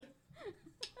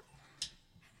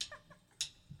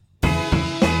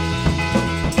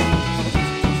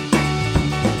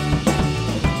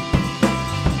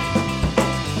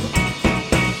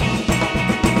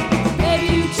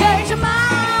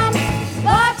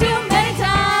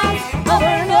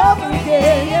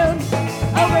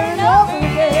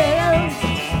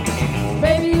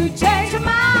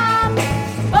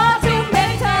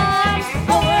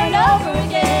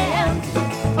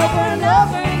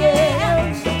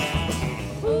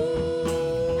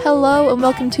Hello and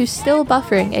welcome to Still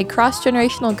Buffering, a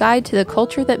cross-generational guide to the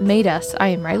culture that made us. I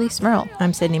am Riley Smurl.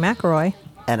 I'm Sydney McElroy.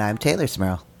 And I'm Taylor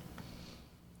Smurl.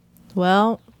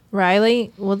 Well,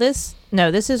 Riley, this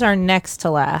is our next to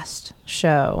last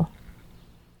show.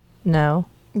 No.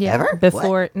 Yeah. Ever?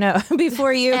 Before, what? No,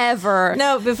 before you. Ever.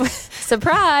 No, before.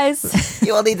 Surprise.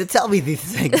 You all need to tell me these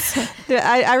things.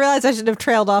 I realized I should have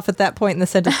trailed off at that point in the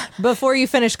sentence. Before you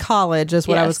finish college is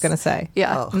what I was going to say.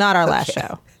 Yeah. Not our last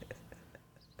show.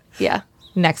 Yeah.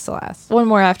 Next to last. One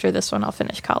more after this one, I'll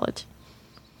finish college.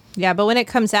 Yeah, but when it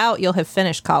comes out, you'll have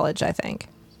finished college, I think.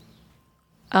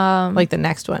 Like the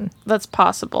next one. That's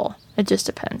possible. It just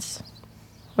depends.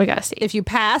 We gotta see. If you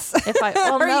pass. If I,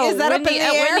 well, no, is that when, up in the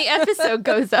air? when the episode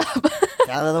goes up.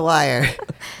 Down to the wire.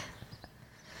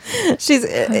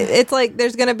 It's like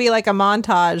there's going to be like a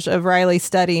montage of Riley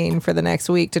studying for the next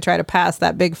week to try to pass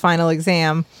that big final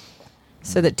exam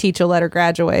so that Teach will let her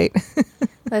graduate.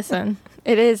 Listen,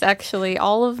 it is actually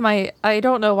all of my, I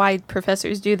don't know why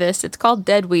professors do this. It's called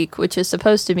Dead Week, which is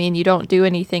supposed to mean you don't do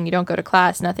anything, you don't go to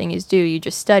class, nothing is due, you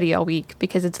just study all week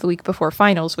because it's the week before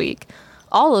finals week.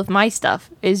 All of my stuff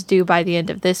is due by the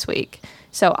end of this week.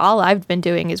 So all I've been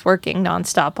doing is working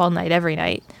nonstop all night, every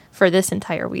night for this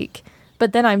entire week.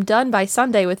 But then I'm done by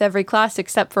Sunday with every class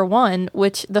except for one,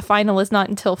 which the final is not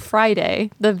until Friday,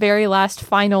 the very last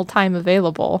final time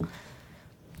available.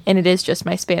 And it is just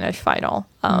my Spanish final.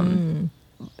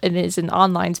 It is an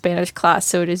online Spanish class,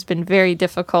 so it has been very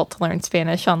difficult to learn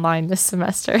Spanish online this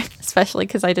semester, especially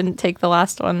because I didn't take the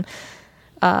last one,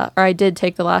 or I did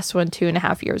take the last one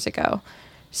 2.5 years ago.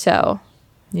 So,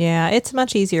 yeah, it's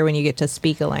much easier when you get to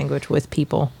speak a language with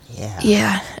people.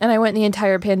 Yeah. And I went the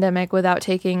entire pandemic without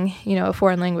taking, a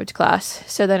foreign language class.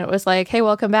 So then it was like, hey,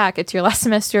 welcome back. It's your last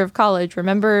semester of college.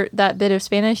 Remember that bit of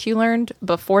Spanish you learned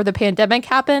before the pandemic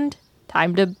happened?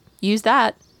 Time to use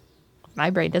that. My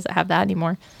brain doesn't have that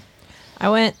anymore. I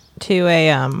went to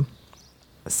a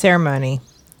ceremony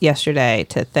yesterday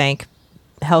to thank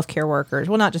healthcare workers.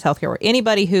 Well, not just healthcare workers.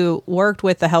 Anybody who worked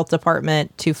with the health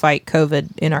department to fight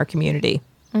COVID in our community.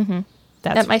 Mm-hmm.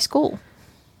 At my school.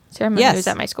 Ceremony was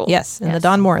at my school. Yes, in the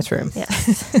Don Morris room.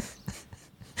 Yes.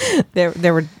 There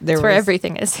was where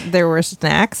everything is. There were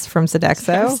snacks from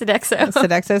Sodexo.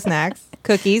 Sodexo snacks.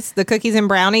 Cookies. The cookies and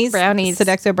brownies.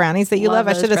 Sodexo brownies that you love.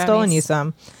 I should have stolen you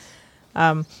some.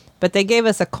 But they gave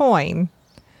us a coin,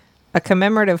 a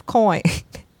commemorative coin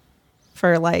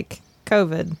for like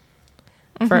COVID.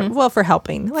 For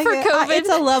helping. Like, for COVID. It's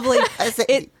a lovely...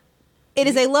 It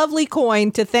is a lovely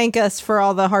coin to thank us for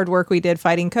all the hard work we did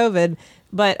fighting COVID.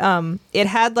 But it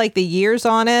had like the years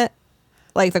on it.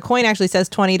 Like the coin actually says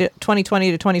 2020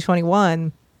 to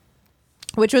 2021,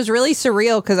 which was really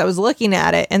surreal because I was looking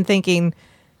at it and thinking,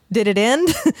 did it end?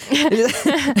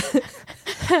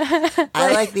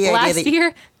 I like the idea last that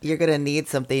year, you're going to need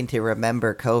something to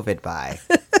remember COVID by.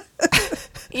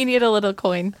 you need a little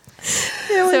coin.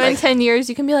 So in 10 years,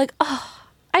 you can be like, oh,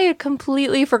 I had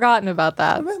completely forgotten about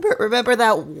that. Remember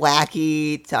that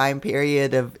wacky time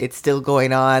period of it's still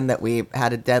going on that we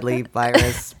had a deadly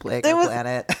virus plague the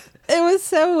planet? It was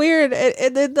so weird.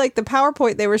 And then like the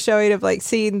PowerPoint they were showing of like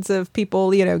scenes of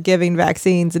people, giving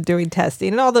vaccines and doing testing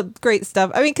and all the great stuff.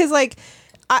 I mean, because like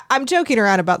I'm joking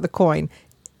around about the coin.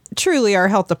 Truly, our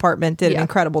health department did an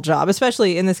incredible job,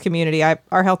 especially in this community.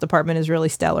 Our health department is really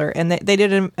stellar, and they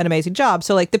did an amazing job.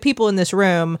 So like the people in this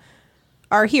room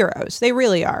are heroes. They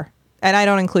really are. And I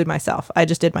don't include myself. I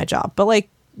just did my job. But like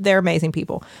they're amazing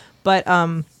people. But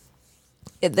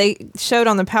they showed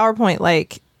on the PowerPoint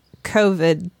like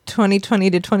COVID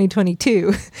 2020 to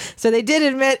 2022. So they did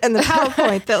admit in the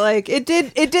PowerPoint that like it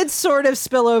did sort of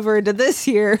spill over into this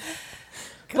year.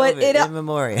 But in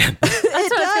memoriam.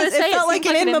 It felt like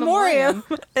an in memoriam.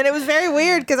 And it was very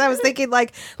weird because I was thinking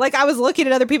like I was looking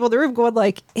at other people in the room going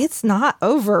like, it's not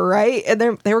over, right? And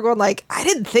they were going like, I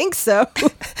didn't think so.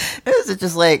 Was it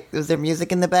just like, was there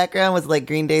music in the background? Was it like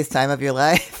Green Day's Time of Your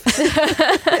Life?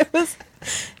 It was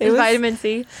vitamin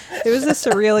C. It was a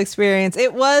surreal experience.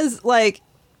 It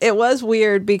was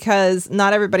weird because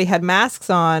not everybody had masks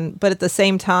on, but at the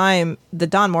same time, the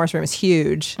Don Morris room is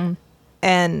huge.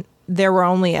 And there were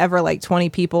only ever like 20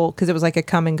 people because it was like a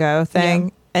come and go thing.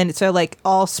 Yeah. And so like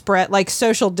all spread, like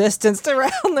social distanced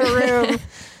around the room.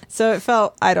 So it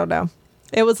felt, I don't know.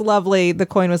 It was lovely. The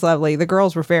coin was lovely. The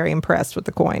girls were very impressed with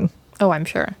the coin. Oh, I'm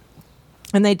sure.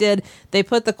 And they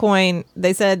put the coin,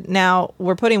 they said, now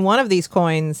we're putting one of these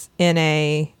coins in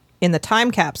the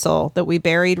time capsule that we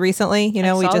buried recently. We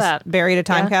just buried a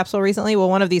time capsule recently. Well,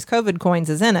 one of these COVID coins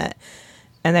is in it.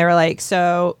 And they were like,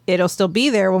 so it'll still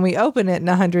be there when we open it in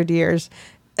 100 years.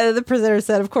 And the presenter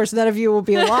said, of course, none of you will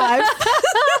be alive.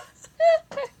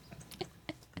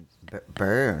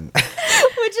 Burn.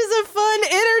 Which is a fun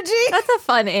energy. That's a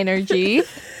fun energy.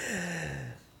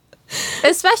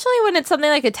 Especially when it's something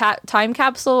like a time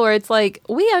capsule where it's like,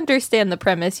 we understand the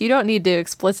premise. You don't need to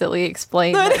explicitly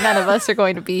explain that none of us are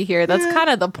going to be here. That's kind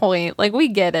of the point. Like, we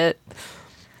get it.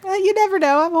 You never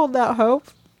know. I'm holding out hope.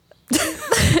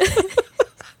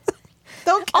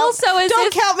 Don't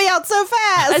count me out so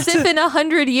fast. As if in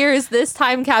 100 years, this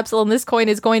time capsule and this coin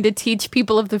is going to teach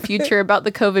people of the future about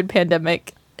the COVID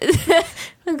pandemic.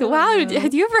 Wow,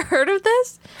 had you ever heard of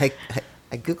this? I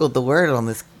Googled the word on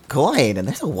this coin, and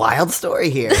there's a wild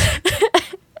story here.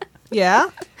 Yeah?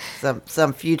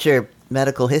 Some future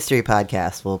medical history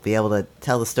podcast will be able to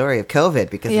tell the story of COVID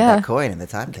because of that coin in the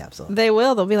time capsule. They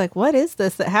will. They'll be like, what is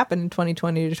this that happened in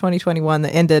 2020 to 2021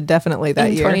 that ended definitely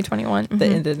that year? 2021.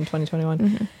 That ended in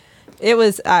 2021. It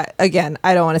was, again,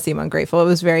 I don't want to seem ungrateful. It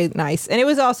was very nice. And it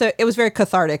was very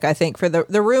cathartic, I think, for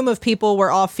the room of people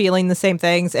were all feeling the same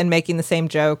things and making the same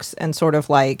jokes and sort of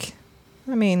like,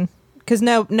 I mean, because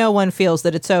no one feels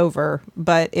that it's over,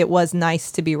 but it was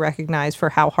nice to be recognized for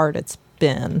how hard it's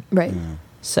been. Right.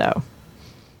 So,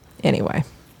 anyway.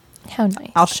 How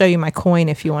nice. I'll show you my coin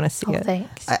if you want to see it.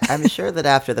 Thanks. I'm sure that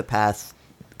after the past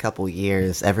couple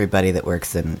years, everybody that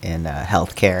works in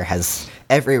healthcare has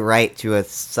every right to a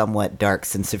somewhat dark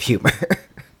sense of humor.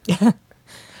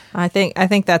 I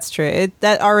think that's true.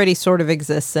 That already sort of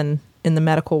exists in the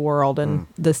medical world, and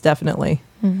this definitely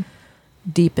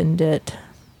deepened it.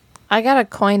 I got a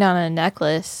coin on a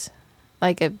necklace.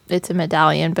 It's a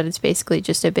medallion, but it's basically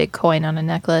just a big coin on a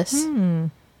necklace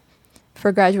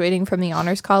for graduating from the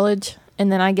honors college.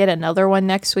 And then I get another one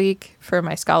next week for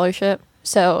my scholarship.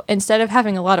 So instead of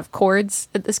having a lot of cords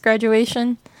at this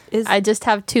graduation, I just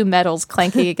have two medals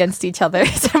clanking against each other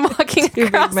as I'm walking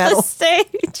across the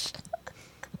stage.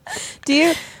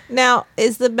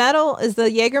 Is the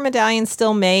Jaeger medallion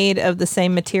still made of the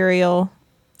same material?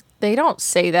 They don't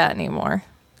say that anymore.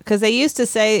 Because they used to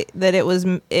say that it was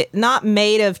not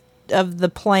made of the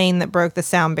plane that broke the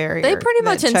sound barrier. They pretty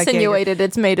much insinuated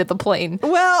it's made of the plane.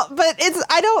 Well, but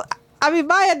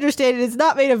my understanding is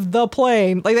not made of the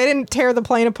plane. Like, they didn't tear the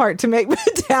plane apart to make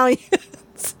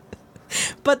medallions.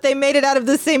 But they made it out of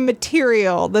the same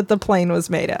material that the plane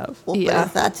was made of. Well, but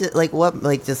it's not just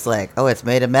it's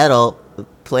made of metal.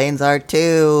 Planes are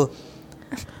too.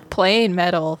 Plain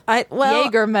metal.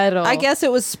 Jaeger metal. I guess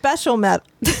it was special metal.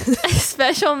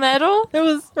 Special metal? It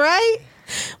was, right?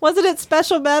 Wasn't it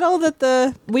special metal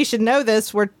that we should know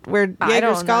this, where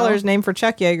Jaeger scholars named for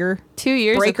Chuck Yeager. 2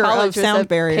 years breaker of college of sound was a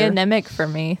barrier. pandemic for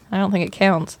me. I don't think it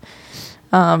counts.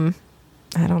 I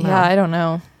don't know. Yeah, I don't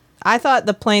know. I thought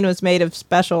the plane was made of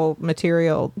special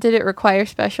material. Did it require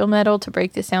special metal to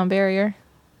break the sound barrier?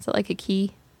 Is it like a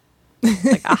key?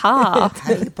 Like, aha.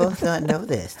 How do you both not know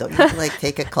this? Don't you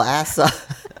take a class?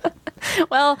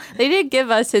 Well, they did give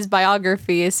us his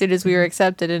biography as soon as we were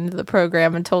accepted into the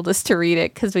program and told us to read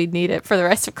it because we'd need it for the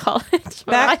rest of college.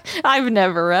 I've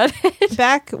never read it.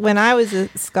 Back when I was a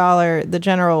scholar, the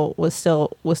general was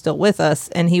still with us,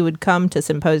 and he would come to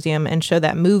symposium and show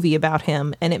that movie about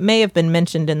him, and it may have been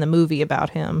mentioned in the movie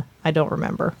about him. I don't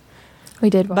remember.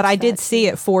 We did, but I did see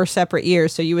it 4 separate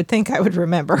years, so you would think I would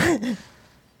remember.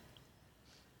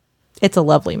 It's a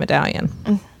lovely medallion.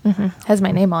 Mm-hmm. Has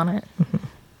my name on it. Mm-hmm.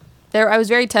 I was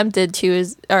very tempted to.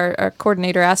 Our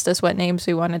coordinator asked us what names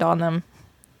we wanted on them.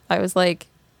 I was like,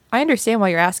 I understand why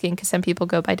you're asking, because some people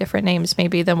go by different names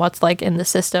maybe than what's in the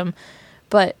system.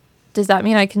 But does that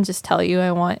mean I can just tell you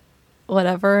I want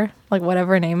whatever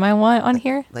name I want on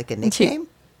here? Like a nickname?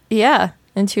 Yeah.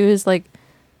 And she was like,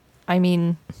 I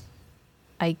mean,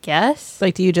 I guess.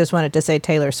 Do you just want it to say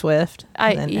Taylor Swift?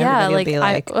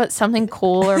 Something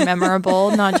cool or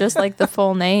memorable, not just the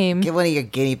full name. Get one of your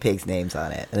guinea pigs' names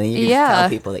on it, and then you can tell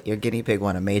people that your guinea pig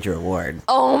won a major award.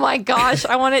 Oh my gosh,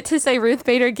 I want it to say Ruth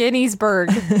Bader Ginsburg.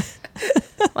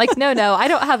 No, I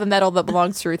don't have a medal that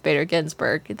belongs to Ruth Bader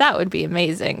Ginsburg. That would be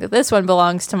amazing. This one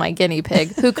belongs to my guinea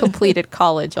pig, who completed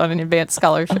college on an advanced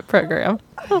scholarship program.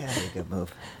 Yeah, good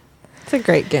move. It's a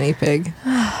great guinea pig.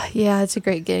 Yeah, it's a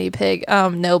great guinea pig.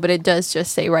 No, but it does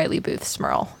just say Riley Booth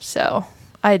Smurl. So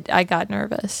I got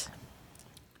nervous.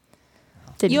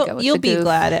 You'll be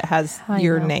glad it has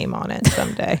your name on it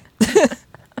someday.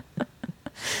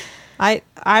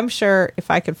 I'm sure if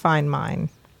I could find mine.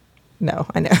 No,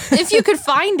 I know. If you could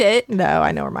find it. No,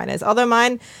 I know where mine is. Although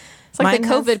mine... It's like the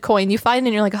COVID coin. You find it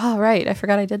and you're like, oh, right. I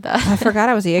forgot I did that. I forgot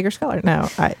I was a Jaeger scholar. No,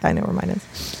 I know where mine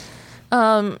is.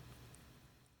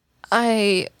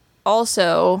 I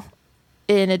also,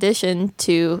 in addition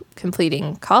to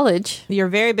completing college... You're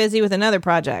very busy with another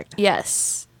project.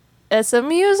 Yes. It's a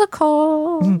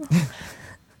musical.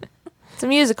 It's a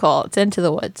musical. It's Into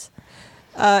the Woods.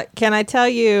 Can I tell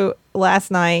you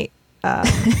last night?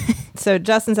 So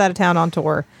Justin's out of town on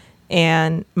tour,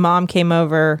 and Mom came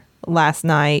over last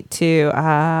night to.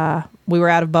 We were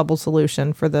out of bubble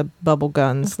solution for the bubble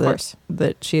guns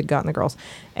that she had gotten the girls,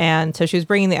 and so she was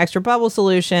bringing the extra bubble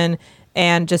solution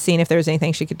and just seeing if there was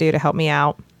anything she could do to help me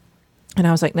out. And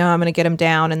I was like, no, I'm going to get them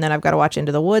down, and then I've got to watch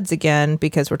Into the Woods again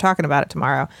because we're talking about it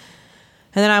tomorrow.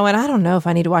 And then I went, I don't know if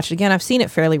I need to watch it again. I've seen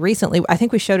it fairly recently. I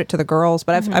think we showed it to the girls,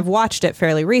 but I've watched it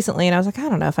fairly recently. And I was like, I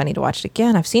don't know if I need to watch it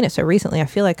again. I've seen it so recently. I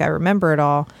feel like I remember it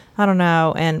all. I don't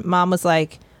know. And Mom was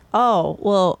like, oh,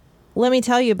 well, let me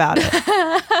tell you about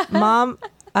it. Mom,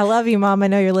 I love you, Mom. I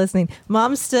know you're listening.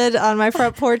 Mom stood on my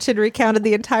front porch and recounted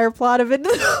the entire plot of Into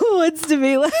the Woods to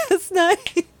me last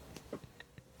night.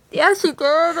 Yeah, she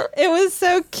did. It was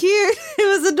so cute. It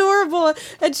was adorable.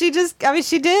 And she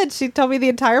did. She told me the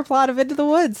entire plot of Into the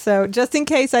Woods. So just in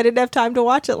case I didn't have time to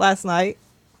watch it last night,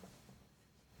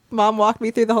 Mom walked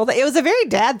me through the whole thing. It was a very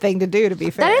dad thing to do, to be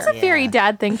fair. That is a very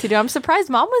dad thing to do. I'm surprised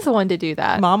Mom was the one to do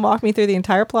that. Mom walked me through the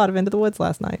entire plot of Into the Woods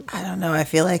last night. I don't know. I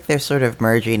feel like they're sort of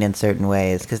merging in certain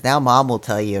ways because now Mom will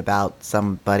tell you about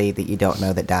somebody that you don't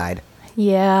know that died.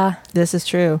 Yeah. This is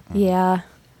true. Yeah.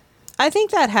 I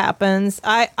think that happens.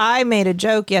 I made a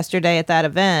joke yesterday at that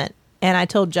event, and I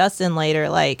told Justin later,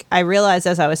 like, I realized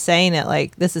as I was saying it,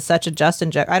 like, this is such a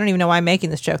Justin joke. I don't even know why I'm making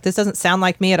this joke. This doesn't sound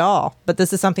like me at all, but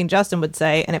this is something Justin would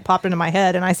say, and it popped into my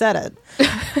head, and I said it.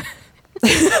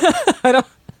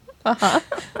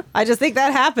 I just think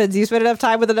that happens. You spend enough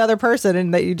time with another person,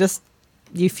 and that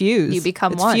you fuse. You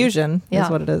become it's one. Fusion is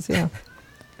what it is, yeah.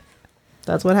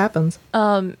 That's what happens.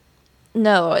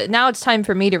 No, now it's time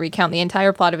for me to recount the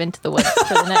entire plot of Into the Woods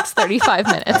for the next 35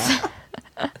 minutes.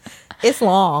 It's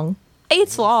long.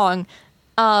 It's long.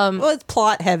 Well, it's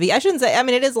plot heavy. I shouldn't say, I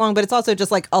mean, it is long, but it's also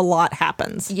just like a lot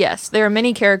happens. Yes, there are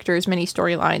many characters, many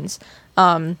storylines.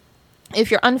 If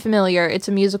you're unfamiliar, it's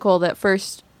a musical that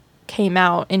first came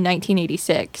out in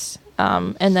 1986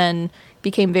 and then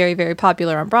became very, very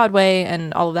popular on Broadway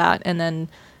and all of that, and then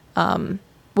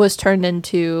was turned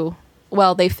into...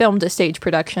 Well, they filmed a stage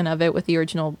production of it with the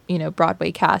original,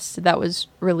 Broadway cast that was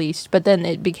released, but then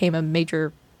it became a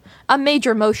major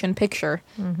motion picture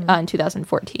in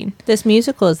 2014. This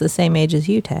musical is the same age as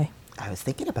you, Tay. I was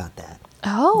thinking about that.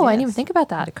 Oh, I didn't even think about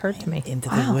that. It occurred to me. Into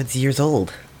the Woods years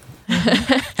old.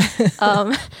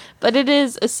 But it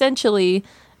is essentially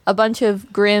a bunch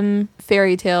of Grimm's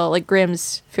fairy tale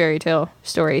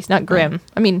stories. Not Grimm.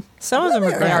 I mean, some of them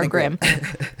are Grimm.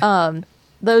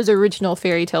 Those original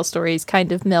fairy tale stories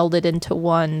kind of melded into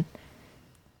one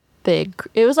big...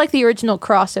 It was like the original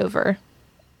crossover.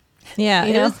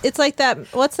 Yeah, it's like that...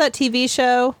 What's that TV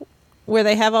show where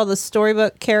they have all the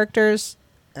storybook characters,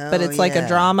 but it's like a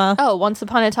drama? Oh, Once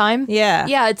Upon a Time? Yeah.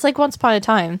 Yeah, it's like Once Upon a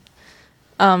Time.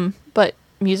 But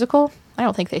musical? I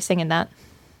don't think they sing in that.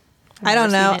 I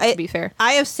don't know. To be fair,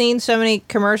 I have seen so many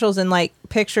commercials and like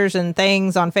pictures and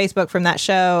things on Facebook from that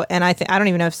show, and I don't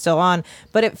even know if it's still on.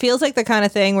 But it feels like the kind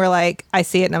of thing where like I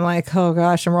see it and I'm like, oh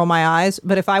gosh, and roll my eyes.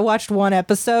 But if I watched one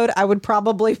episode, I would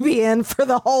probably be in for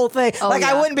the whole thing.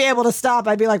 I wouldn't be able to stop.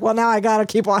 I'd be like, well, now I gotta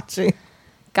keep watching.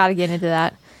 Gotta get into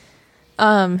that.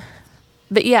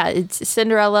 But yeah, it's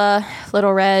Cinderella,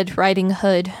 Little Red Riding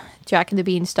Hood, Jack and the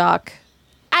Beanstalk.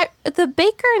 The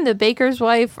baker and the baker's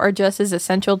wife are just as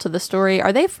essential to the story.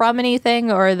 Are they from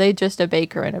anything, or are they just a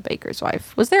baker and a baker's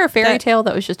wife? Was there a fairy tale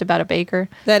that was just about a baker?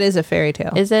 That is a fairy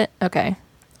tale. Is it? Okay.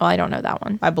 Well, I don't know that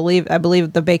one. I believe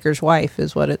the baker's wife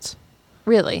is what it's.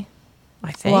 Really?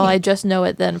 I think. Well, I just know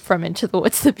it then from Into the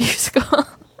Woods, the musical.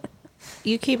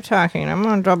 You keep talking. I'm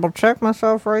going to double check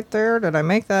myself right there. Did I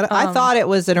make that up? I thought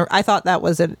that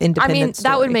was an independent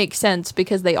story. That would make sense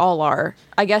because they all are.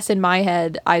 I guess in my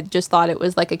head, I just thought it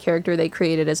was like a character they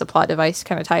created as a plot device to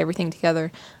kind of tie everything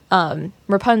together.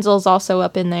 Rapunzel's also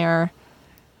up in there.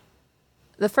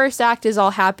 The first act is all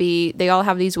happy. They all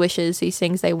have these wishes, these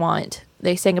things they want.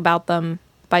 They sing about them.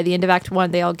 By the end of Act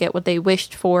 1, they all get what they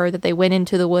wished for, that they went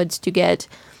into the woods to get.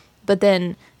 But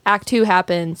then Act 2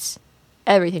 happens.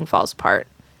 Everything falls apart.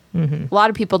 A lot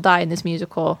of people die in this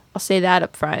musical. I'll say that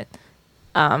up front.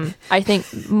 I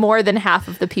think more than half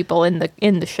of the people in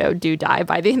the show do die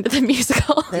by the end of the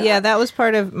musical. Yeah, that was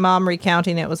part of Mom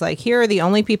recounting. It was like, here are the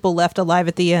only people left alive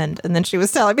at the end, and then she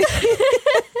was telling me.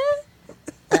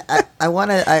 I want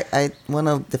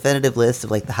a definitive list of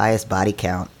like the highest body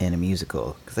count in a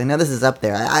musical because I know this is up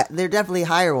there. There are definitely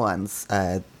higher ones,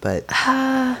 but.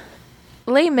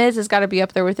 Les Mis has got to be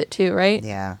up there with it too, right?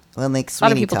 Yeah. Well, like a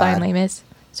lot of Sweeney people Todd. die in Les Mis.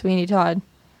 Sweeney Todd.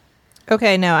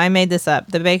 Okay, no, I made this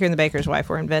up. The baker and the baker's wife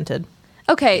were invented.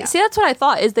 Okay, see, that's what I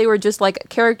thought, is they were just like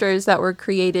characters that were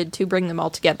created to bring them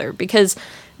all together, because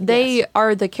They Yes.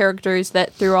 are the characters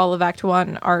that through all of Act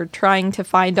 1 are trying to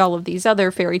find all of these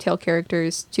other fairy tale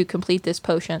characters to complete this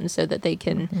potion so that they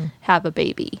can have a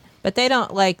baby. But they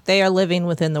don't they are living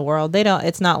within the world. They don't.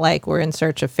 It's not like we're in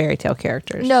search of fairy tale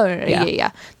characters. No,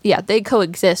 yeah. They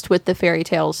coexist with the fairy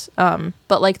tales,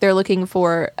 but like they're looking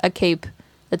for a cape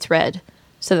that's red.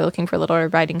 So they're looking for Little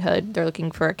Red Riding Hood. They're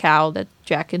looking for a cow that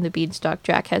Jack and the Beanstalk.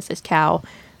 Jack has this cow.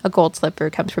 A gold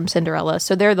slipper comes from Cinderella.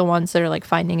 So they're the ones that are like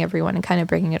finding everyone and kind of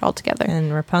bringing it all together.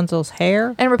 And Rapunzel's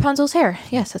hair. And Rapunzel's hair.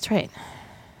 Yes, that's right.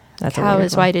 That's Cow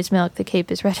is white as milk. The cape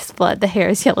is red as blood. The hair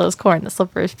is yellow as corn. The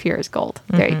slipper is pure as gold.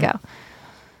 There you go.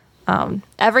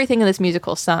 Everything in this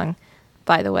musical sung,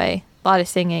 by the way. A lot of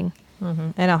singing.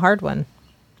 And a hard one.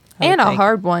 I And would a think.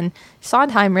 hard one.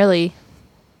 Sondheim really,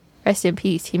 rest in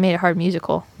peace. He made a hard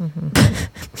musical.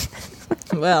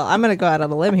 Well, I'm going to go out on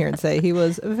a limb here and say he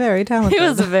was very talented. He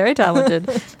was very talented.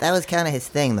 That was kind of his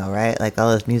thing, though, right? Like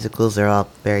all his musicals are all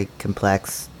very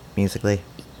complex musically.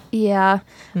 Yeah.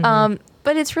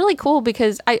 But it's really cool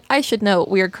because I should note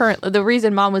we are currently, the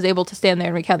reason Mom was able to stand there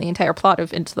and recount the entire plot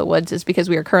of Into the Woods is because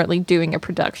we are currently doing a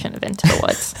production of Into the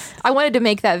Woods. I wanted to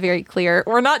make that very clear.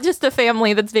 We're not just a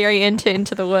family that's very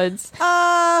into the Woods.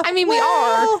 I mean, we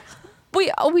are.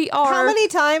 We are. How many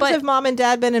times but have Mom and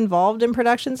Dad been involved in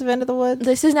productions of Into the Woods?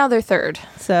 This is now their third.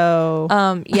 So,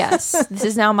 Yes, this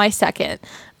is now my second.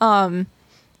 But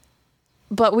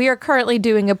we are currently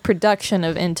doing a production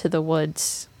of Into the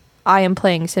Woods. I am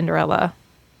playing Cinderella.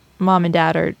 Mom and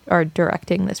Dad are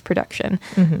directing this production.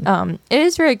 It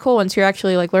is very cool once you're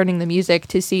actually like learning the music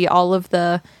to see all of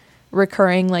the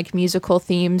recurring like musical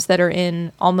themes that are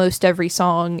in almost every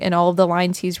song and all of the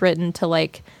lines he's written to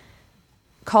like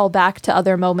call back to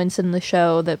other moments in the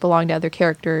show that belong to other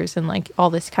characters and like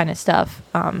all this kind of stuff.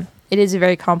 It is a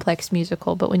very complex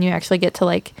musical, but when you actually get to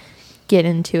like get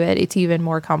into it, it's even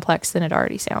more complex than it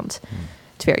already sounds.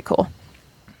 It's very cool.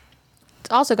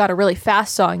 It's also got a really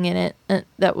fast song in it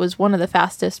that was one of the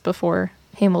fastest before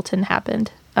Hamilton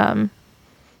happened.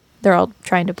 They're all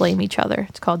trying to blame each other.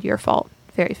 It's called Your Fault.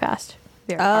 Very fast.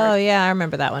 Very hard. yeah, I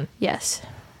remember that one. Yes.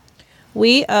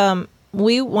 We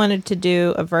wanted to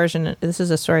do a version. This is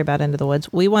a story about Into the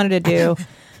Woods. We wanted to do.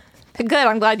 Good.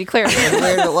 I'm glad you clarified.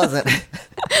 Weird if it wasn't.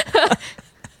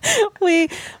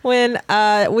 When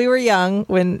we were young,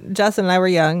 when Justin and I were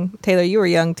young, Taylor, you were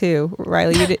young too.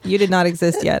 Riley, you did not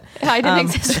exist yet. I didn't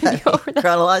exist when you were there.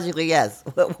 Chronologically, yes.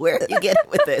 Where are you getting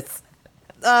with this?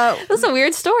 That's a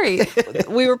weird story.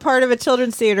 We were part of a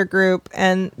children's theater group,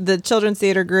 and the children's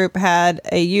theater group had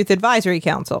a youth advisory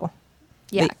council.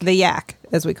 Yak. The Yak,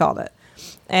 as we called it.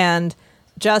 And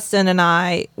Justin and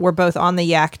I were both on the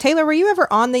Yak. Taylor, were you ever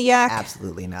on the Yak?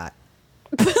 Absolutely not.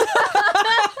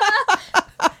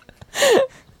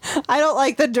 I don't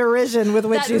like the derision with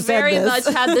which That you said very this.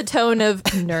 much had the tone of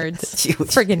nerds. You-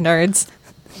 Friggin' nerds.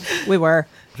 We were.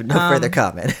 No further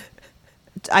comment.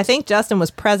 I think Justin was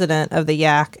president of the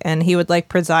Yak, and he would like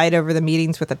preside over the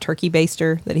meetings with a turkey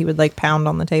baster that he would like pound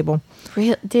on the table.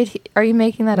 Real? Are you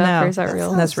making that up, No. or is that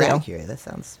real? That's real. Accurate. That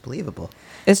sounds believable.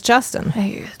 It's Justin.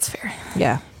 Hey, that's fair.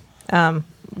 Yeah.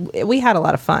 We had a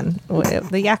lot of fun.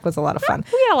 The Yak was a lot of fun.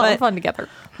 We had a lot But of fun together.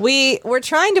 We were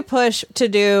trying to push to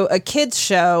do a kids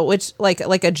show, which like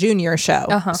a junior show.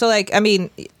 Uh-huh. So like, I mean,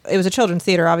 it was a children's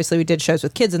theater. Obviously, we did shows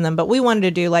with kids in them, but we wanted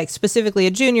to do like specifically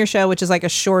a junior show, which is like a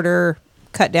shorter,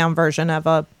 cut down version of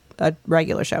a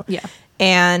regular show. Yeah.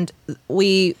 And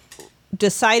we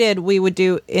decided we would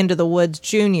do Into the Woods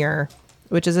Junior,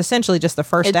 which is essentially just the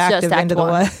first It's act just of Act Into the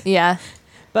One. Woods. Yeah.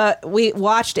 But we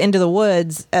watched Into the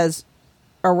Woods as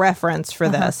a reference for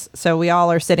this. So we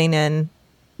all are sitting in,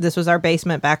 this was our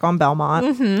basement back on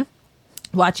Belmont,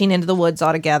 watching Into the Woods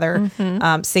all together,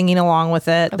 singing along with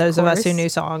it, those of us who course. knew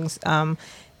songs.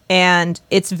 And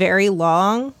it's very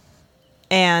long.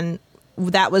 And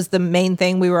that was the main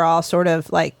thing. We were all sort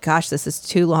of like, gosh, this is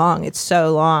too long. It's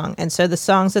so long. And so the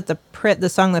songs that the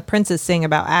song the princes sing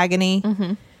about agony,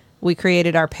 we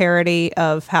created our parody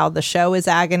of how the show is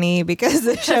agony because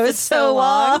the show is so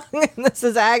long. And this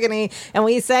is agony. And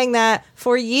we sang that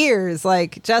for years.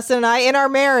 Like Justin and I in our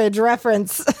marriage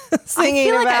reference singing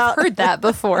I feel like about I've heard that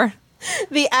before.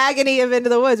 the agony of Into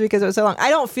the Woods because it was so long. I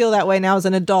don't feel that way now as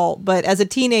an adult, but as a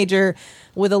teenager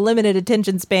with a limited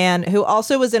attention span who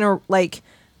also was in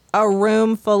a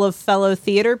room full of fellow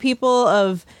theater people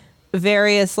of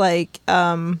various like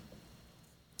I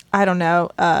don't know,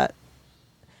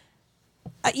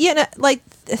 like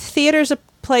theater's a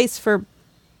place for,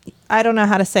 I don't know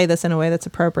how to say this in a way that's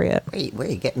appropriate. Where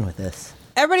are you getting with this?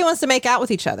 Everybody wants to make out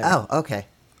with each other. Oh, okay.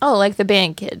 Oh, like the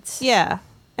band kids. Yeah.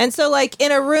 And so, like,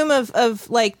 in a room of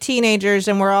like teenagers,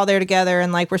 and we're all there together,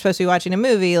 and like we're supposed to be watching a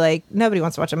movie, like nobody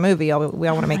wants to watch a movie. We all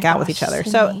want to make out with each other.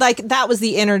 So, like, that was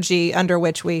the energy under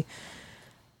which we,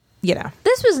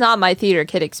 This was not my theater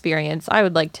kid experience. I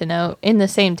would like to know, in the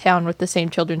same town with the same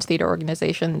children's theater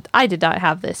organization, I did not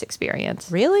have this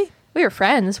experience. Really? We were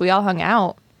friends. We all hung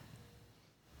out.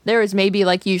 There was maybe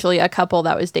like usually a couple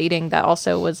that was dating that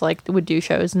also was like would do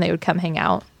shows and they would come hang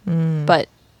out. But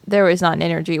there was not an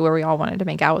energy where we all wanted to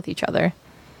make out with each other.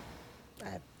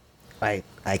 I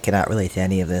cannot relate to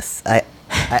any of this.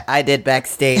 I did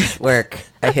backstage work.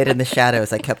 I hid in the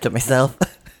shadows. I kept to myself.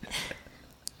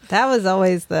 That was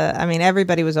always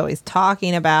everybody was always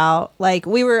talking about, like,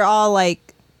 we were all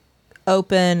like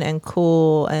open and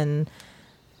cool and,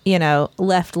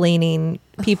 left-leaning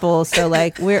people. So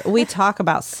like we talk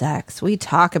about sex. We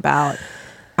talk about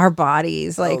our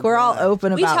bodies. Like, we're all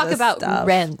open about We talk this about stuff.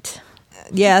 rent.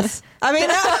 Yes. I mean,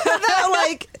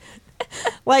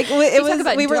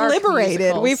 we were dark liberated.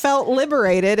 musicals. We felt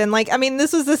liberated. And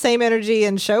this was the same energy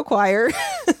in show choir.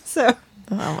 So,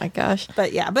 Oh my gosh.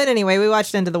 but anyway, we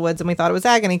watched Into the Woods and we thought it was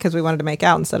agony because we wanted to make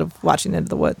out instead of watching Into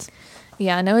the Woods.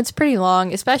 Yeah, no, it's pretty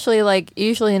long, especially like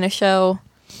usually in a show.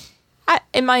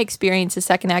 In my experience, the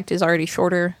second act is already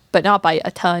shorter, but not by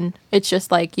a ton. It's just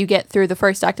like you get through the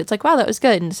first act, it's like, wow, that was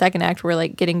good. And the second act, we're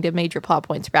like getting to major plot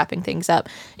points, wrapping things up.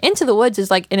 Into the Woods is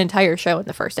like an entire show in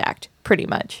the first act, pretty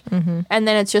much. Mm-hmm. And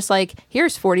then it's just like,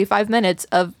 here's 45 minutes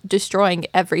of destroying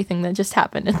everything that just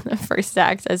happened in the first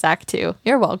act as act 2.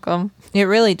 You're welcome. It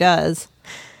really does.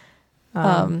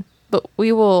 But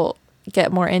we will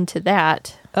get more into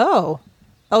that. Oh,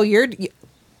 you're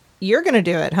going to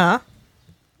do it, huh?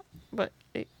 But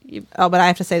Oh, but I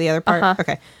have to say the other part? Uh-huh.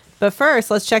 Okay. But first,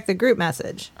 let's check the group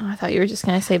message. I thought you were just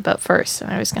going to say, but first.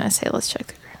 And I was going to say, let's check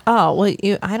the group. Oh, well,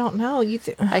 I don't know.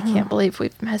 I can't believe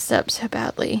we've messed up so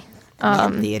badly.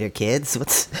 Theater kids. We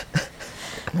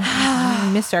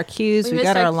missed our cues. We missed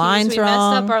got our cues, lines we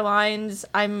wrong. messed up our lines.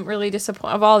 I'm really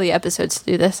disappointed. Of all the episodes to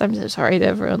do this, I'm so sorry to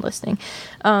everyone listening.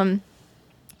 But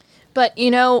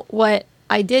you know what?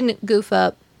 I didn't goof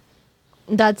up.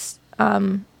 That's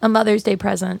a Mother's Day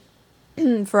present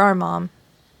for our mom.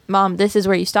 Mom, this is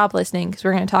where you stop listening because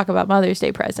we're going to talk about Mother's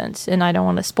Day presents, and I don't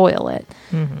want to spoil it.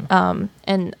 Mm-hmm.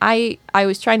 And I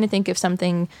was trying to think of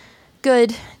something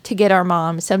good to get our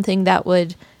mom, something that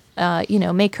would,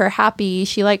 make her happy.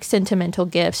 She likes sentimental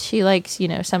gifts. She likes,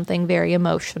 something very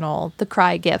emotional, the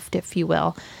cry gift, if you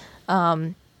will.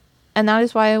 And that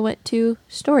is why I went to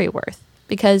Storyworth,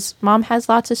 because Mom has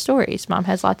lots of stories. Mom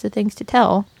has lots of things to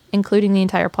tell, including the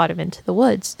entire plot of Into the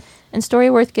Woods. And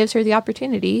Storyworth gives her the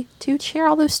opportunity to share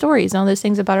all those stories and all those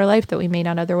things about her life that we may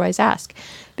not otherwise ask.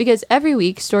 Because every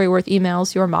week, Storyworth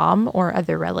emails your mom or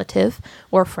other relative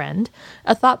or friend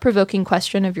a thought-provoking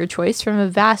question of your choice from a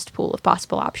vast pool of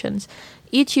possible options.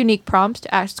 Each unique prompt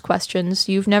asks questions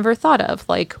you've never thought of,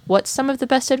 like, what's some of the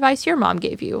best advice your mom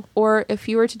gave you? Or if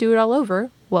you were to do it all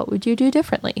over, what would you do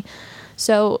differently?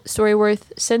 So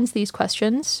Storyworth sends these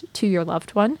questions to your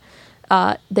loved one.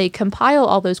 They compile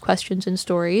all those questions and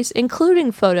stories,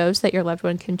 including photos that your loved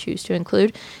one can choose to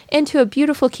include, into a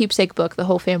beautiful keepsake book the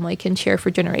whole family can share for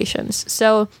generations.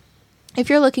 So if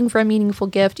you're looking for a meaningful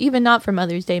gift, even not for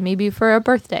Mother's Day, maybe for a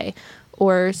birthday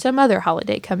or some other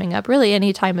holiday coming up, really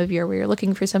any time of year where you're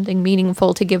looking for something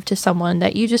meaningful to give to someone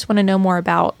that you just want to know more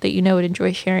about, that you know would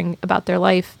enjoy sharing about their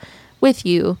life with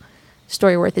you,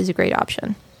 Storyworth is a great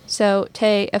option. So,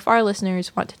 Tay, if our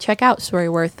listeners want to check out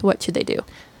Storyworth, what should they do?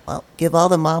 Well, give all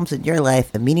the moms in your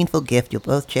life a meaningful gift you'll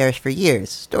both cherish for years.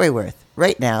 Storyworth.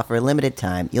 Right now, for a limited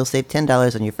time, you'll save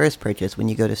 $10 on your first purchase when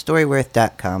you go to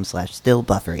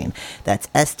storyworth.com/stillbuffering. That's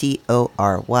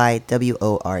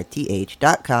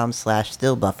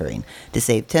STORYWORTH.com/stillbuffering to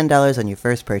save $10 on your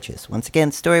first purchase. Once again,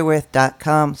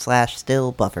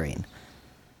 storyworth.com/stillbuffering.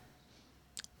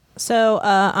 So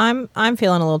I'm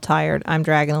feeling a little tired. I'm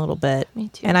dragging a little bit. Me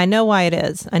too. And I know why it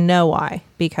is. I know why.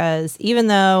 Because even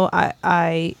though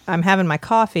I'm having my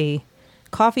coffee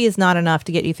is not enough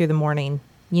to get you through the morning.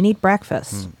 You need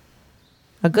breakfast.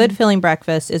 A good filling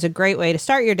breakfast is a great way to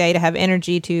start your day, to have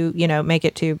energy to, make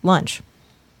it to lunch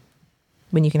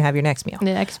when you can have your next meal. The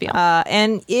next meal.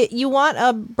 And you want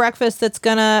a breakfast that's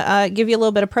going to give you a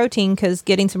little bit of protein, because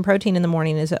getting some protein in the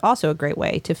morning is also a great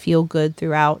way to feel good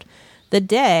throughout the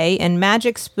day. And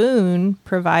Magic Spoon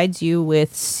provides you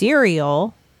with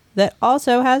cereal that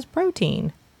also has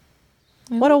protein.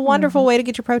 What a wonderful way to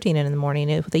get your protein in the morning,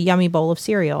 with a yummy bowl of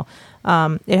cereal.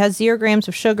 It has 0 grams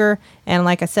of sugar and,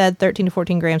 like I said, 13 to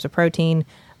 14 grams of protein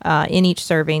in each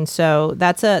serving. So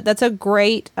that's a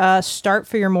great start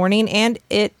for your morning, and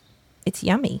it's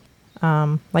yummy.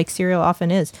 like cereal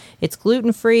often is. It's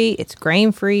gluten-free, it's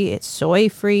grain-free, it's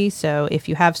soy-free. So if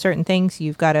you have certain things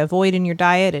you've got to avoid in your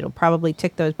diet, it'll probably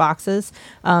tick those boxes.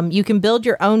 You can build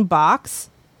your own box.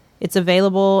 It's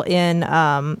available in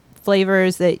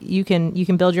flavors that you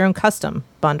can build your own custom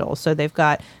bundle. So they've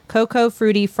got cocoa,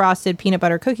 fruity, frosted, peanut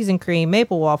butter, cookies and cream,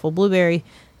 maple waffle, blueberry,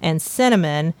 and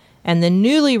cinnamon, and the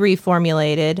newly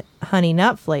reformulated honey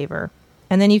nut flavor.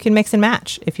 And then you can mix and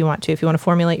match if you want to. If you want to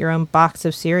formulate your own box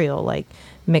of cereal, like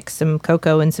mix some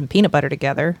cocoa and some peanut butter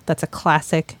together. That's a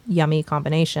classic, yummy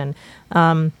combination.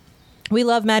 We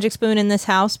love Magic Spoon in this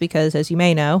house because, as you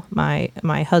may know, my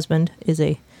husband is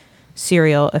a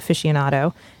cereal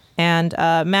aficionado. And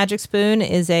Magic Spoon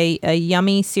is a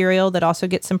yummy cereal that also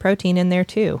gets some protein in there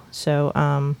too.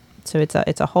 So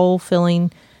it's a whole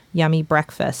filling, yummy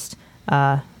breakfast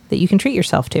that you can treat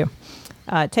yourself to.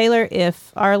 Taylor,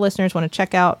 if our listeners want to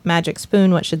check out Magic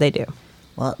Spoon, what should they do?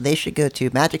 Well, they should go to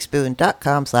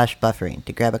magicspoon.com/buffering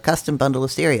to grab a custom bundle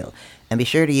of cereal. And be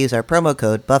sure to use our promo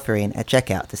code BUFFERING at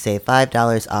checkout to save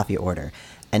 $5 off your order.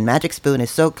 And Magic Spoon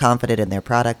is so confident in their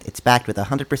product, it's backed with a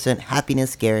 100%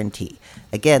 happiness guarantee.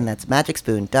 Again, that's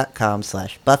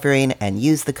magicspoon.com/buffering and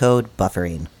use the code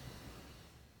BUFFERING.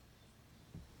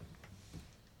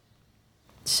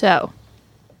 So,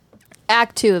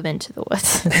 Act 2 of Into the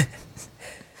Woods.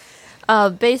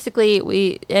 Basically,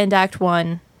 we end Act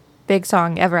 1, big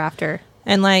song, Ever After.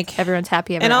 And like Everyone's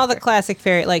happy ever and all after. the classic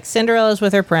fairy, like Cinderella's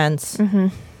with her prince,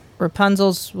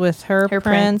 Rapunzel's with her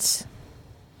prince.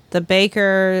 The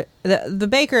baker, the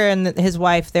baker and his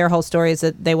wife, their whole story is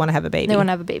that they want to have a baby. They want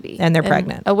to have a baby. And they're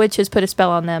pregnant. A witch has put a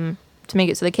spell on them to make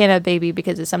it so they can't have a baby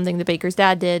because it's something the baker's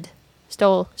dad did.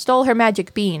 Stole her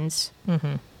magic beans.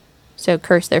 Mm-hmm. So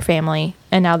cursed their family.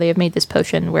 And now they have made this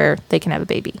potion where they can have a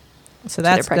baby. So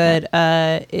that's good.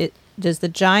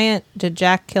 Did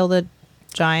Jack kill the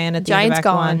giant at the end of Act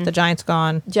 1? The giant's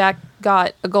gone. Jack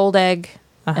got a gold egg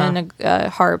and a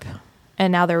harp.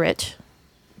 And now they're rich.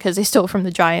 Because they stole from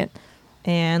the giant.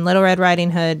 And Little Red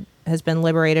Riding Hood has been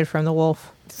liberated from the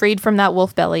wolf. Freed from that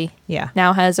wolf belly. Yeah.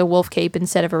 Now has a wolf cape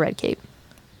instead of a red cape.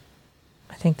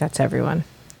 I think that's everyone.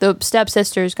 The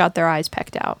stepsisters got their eyes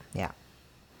pecked out. Yeah.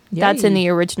 That's in the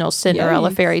original Cinderella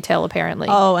Yay. fairy tale, apparently.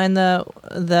 Oh, and the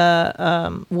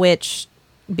witch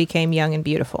became young and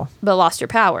beautiful. But lost her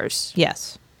powers.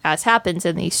 Yes. As happens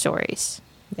in these stories.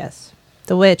 Yes.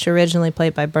 The witch, originally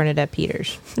played by Bernadette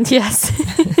Peters. Yes.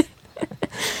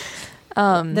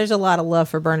 There's a lot of love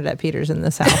for Bernadette Peters in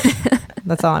this house.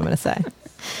 That's all I'm going to say.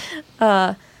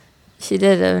 She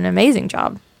did an amazing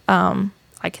job.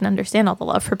 I can understand all the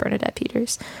love for Bernadette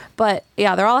Peters. But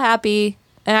yeah, they're all happy.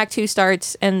 And Act 2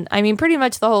 starts. And I mean, pretty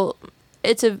much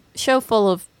it's a show full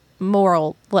of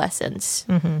moral lessons.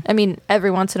 Mm-hmm. I mean, every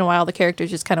once in a while, the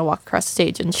characters just kind of walk across the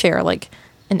stage and share like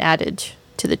an adage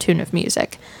to the tune of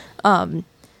music.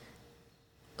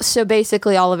 So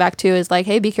basically all of Act 2 is like,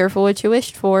 hey, be careful what you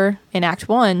wished for. In Act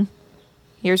 1,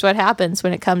 here's what happens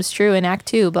when it comes true. In Act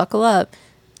 2, buckle up.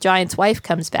 Giant's wife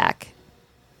comes back.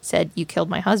 Said, you killed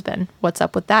my husband. What's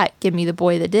up with that? Give me the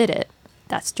boy that did it.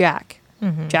 That's Jack.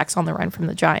 Mm-hmm. Jack's on the run from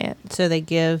the giant. So they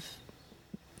give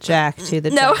Jack to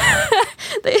the No. giant.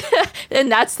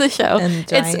 And that's the show. And the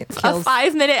giant it's a kills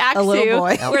 5-minute Act a little 2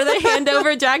 boy. where they hand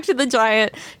over Jack to the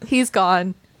giant. He's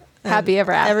gone. Happy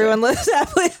ever after. Everyone lives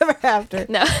happily ever after.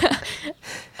 No.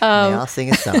 They all sing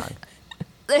a song.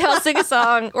 They all sing a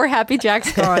song. Or Happy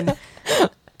Jack's gone.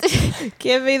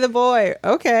 Give me the boy.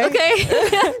 Okay. Okay.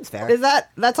 It's fair.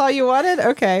 That's all you wanted?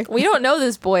 Okay. We don't know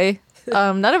this boy.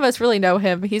 None of us really know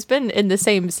him. He's been in the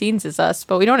same scenes as us,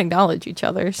 but we don't acknowledge each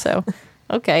other. So,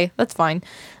 okay, that's fine.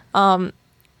 No,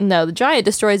 the giant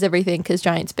destroys everything because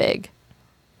Giant's big.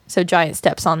 So Giant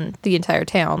steps on the entire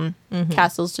town. Mm-hmm.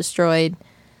 Castle's destroyed.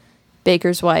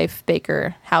 Baker's wife,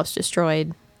 Baker, house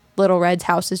destroyed. Little Red's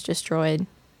house is destroyed.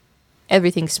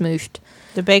 Everything's smooshed.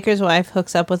 The baker's wife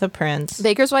hooks up with a prince.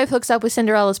 Baker's wife hooks up with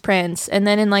Cinderella's prince. And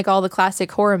then in like all the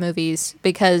classic horror movies,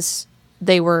 because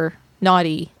they were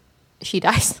naughty, she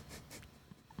dies.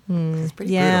 It's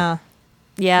pretty Yeah.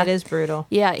 Yeah. It is brutal.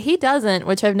 Yeah, he doesn't,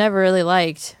 which I've never really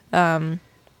liked.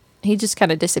 He just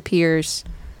kind of disappears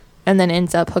and then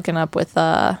ends up hooking up with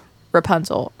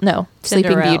Rapunzel. No,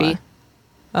 Sleeping Cinderella. Beauty.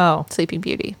 Oh. Sleeping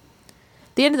Beauty.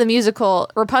 The end of the musical,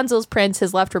 Rapunzel's prince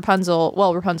has left Rapunzel.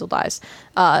 Well, Rapunzel dies.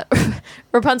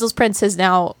 Rapunzel's prince has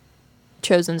now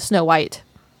chosen Snow White,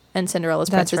 and Cinderella's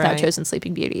prince That's has now right. chosen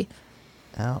Sleeping Beauty.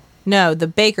 Oh. No, the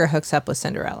baker hooks up with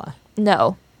Cinderella.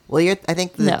 No. Well, I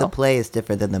think No. the play is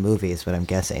different than the movie, is what I'm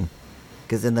guessing.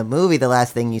 Because in the movie, the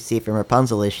last thing you see from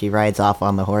Rapunzel is she rides off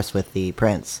on the horse with the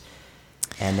prince.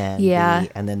 And then Yeah.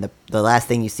 the last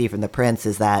thing you see from the prince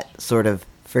is that sort of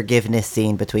forgiveness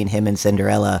scene between him and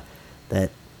Cinderella,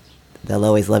 that they'll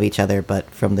always love each other, but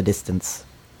from the distance.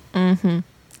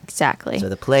 Exactly. So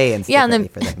the play ends Yeah, and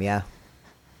differently for them, yeah.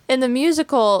 In the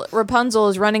musical, Rapunzel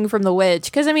is running from the witch.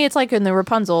 Because, I mean, it's like in the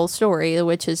Rapunzel story, the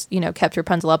witch has, kept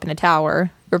Rapunzel up in a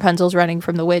tower. Rapunzel's running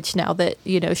from the witch now that,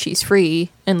 she's free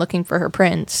and looking for her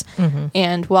prince.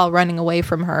 And while running away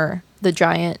from her, the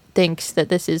giant thinks that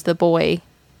this is the boy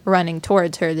running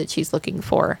towards her that she's looking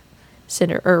for.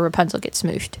 Rapunzel gets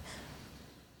smooshed.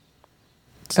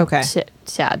 Okay.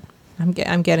 Sad. I'm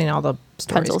getting all the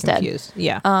stories Rapunzel's dead. confused.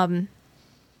 Yeah.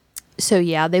 So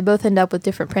yeah, they both end up with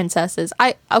different princesses.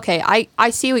 I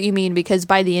see what you mean, because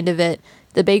by the end of it,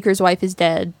 the baker's wife is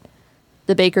dead.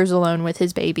 The baker's alone with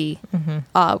his baby.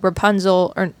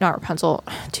 Rapunzel, or not Rapunzel,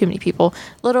 too many people.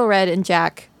 Little Red and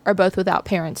Jack are both without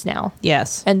parents now.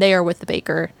 Yes. And they are with the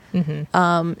baker.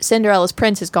 Cinderella's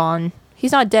prince is gone.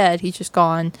 He's not dead, he's just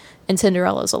gone. And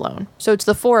Cinderella's alone. So it's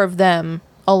the four of them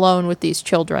alone with these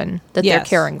children that they're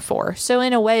caring for. So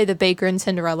in a way, the baker and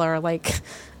Cinderella are like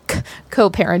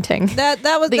co-parenting That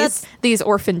was these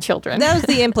orphan children. that was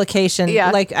the implication. Yeah.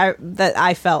 Like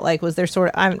I felt like was they're sort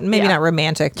of maybe Yeah. not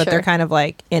romantic, but Sure. they're kind of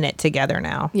like in it together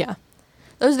now. Yeah.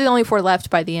 Those are the only four left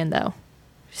by the end, though.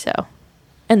 So,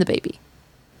 and the baby.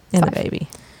 And the 5. baby.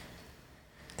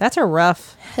 That's a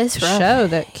rough It's rough. show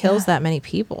that kills that many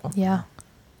people. Yeah.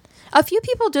 A few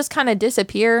people just kind of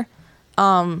disappear.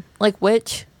 Like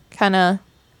Witch kind of,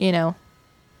 Yeah.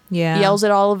 yells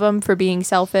at all of them for being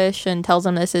selfish and tells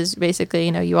them this is basically,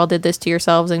 you all did this to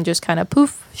yourselves, and just kind of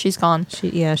poof, she's gone. She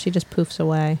just poofs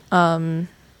away.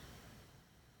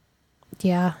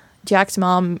 Yeah. Jack's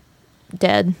mom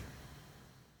dead.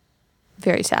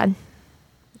 Very sad.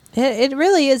 It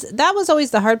really is. That was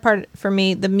always the hard part for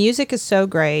me. The music is so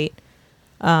great.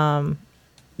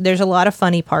 There's a lot of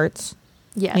funny parts.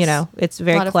 Yes. It's A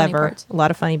very lot of funny clever. parts. A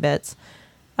lot of funny bits.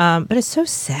 But it's so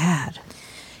sad.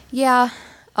 Yeah.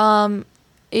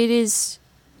 It is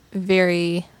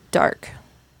very dark,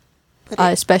 But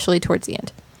especially towards the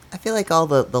end. I feel like all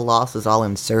the loss is all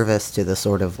in service to the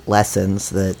sort of lessons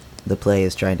that the play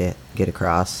is trying to get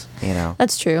across,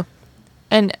 That's true.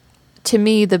 And to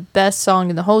me, the best song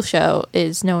in the whole show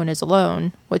is No One Is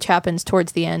Alone, which happens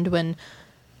towards the end when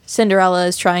Cinderella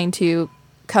is trying to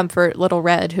comfort Little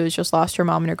Red, who has just lost her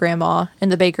mom and her grandma,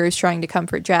 and the baker is trying to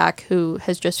comfort Jack, who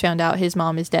has just found out his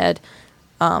mom is dead.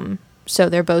 So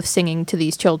they're both singing to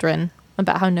these children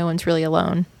about how no one's really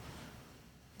alone.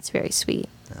 It's very sweet.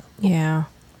 Yeah.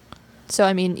 So,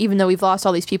 I mean, even though we've lost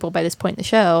all these people by this point in the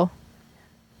show,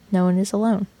 no one is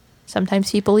alone.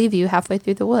 Sometimes people leave you halfway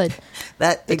through the wood.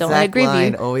 That But don't let it exact grieve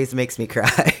line you. always makes me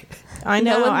cry. I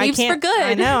know. No one I leaves for can't, good.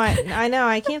 I know. I know.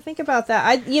 I can't think about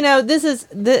that. This is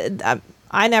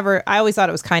I always thought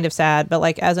it was kind of sad, but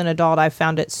like as an adult, I've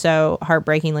found it so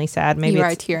heartbreakingly sad. Maybe You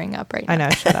are it's, tearing up right now. I know.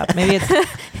 Shut up.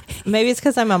 Maybe it's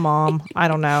because I'm a mom. I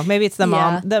don't know. Maybe it's the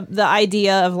mom. The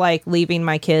idea of like leaving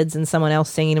my kids and someone else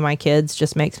singing to my kids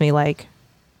just makes me like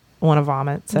want to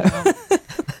vomit. So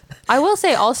I will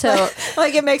say also,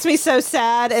 like it makes me so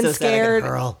sad and So sad I can scared.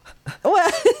 hurl.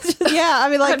 Well, yeah, I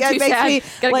mean, like I'm it too makes sad. me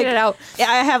Gotta like get it out.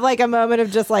 I have like a moment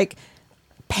of just like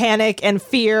panic and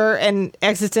fear and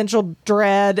existential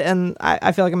dread, and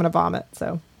I feel like I'm gonna vomit.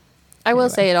 So I will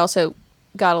say it also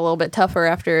got a little bit tougher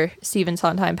after Stephen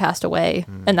Sondheim passed away,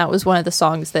 and that was one of the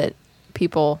songs that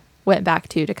people went back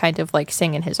to kind of like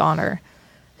sing in his honor,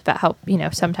 about how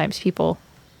sometimes people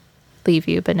leave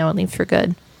you, but no one leaves for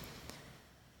good.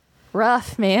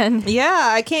 Rough, man.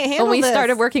 yeah, I can't handle When we this.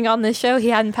 started working on this show, he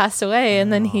hadn't passed away,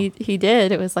 and then he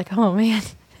did. It was like, oh man,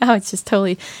 now it just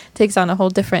totally takes on a whole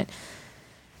different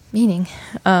meaning.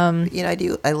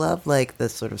 I love like the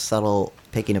sort of subtle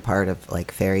picking apart of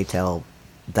like fairy tale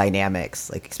dynamics,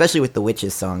 like especially with the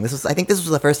witch's song. I think this was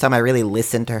the first time I really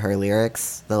listened to her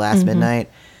lyrics, The Last Midnight.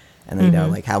 And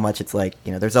then, like how much it's like,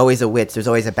 there's always a witch, there's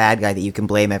always a bad guy that you can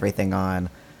blame everything on,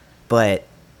 but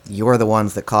you're the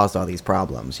ones that caused all these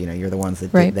problems. You're the ones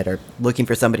that Right. that are looking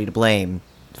for somebody to blame.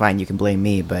 Fine, you can blame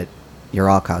me, but you're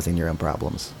all causing your own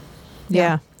problems.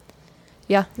 Yeah.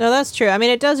 Yeah. No, that's true. I mean,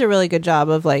 it does a really good job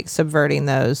of like subverting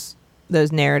those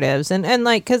narratives, and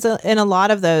like because in a lot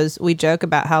of those we joke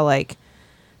about how like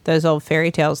those old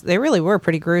fairy tales, they really were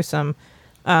pretty gruesome,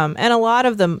 and a lot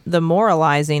of the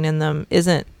moralizing in them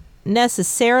isn't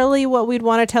necessarily what we'd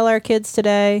want to tell our kids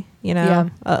today. Yeah.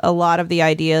 A lot of the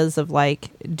ideas of like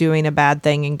doing a bad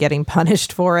thing and getting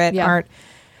punished for it Yeah.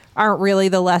 aren't really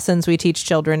the lessons we teach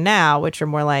children now, which are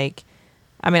more like,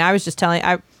 I mean, I was just telling,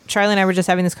 Charlie and I were just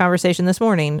having this conversation this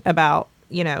morning about,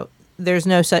 there's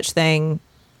no such thing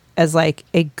as like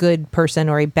a good person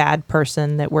or a bad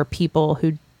person, that we're people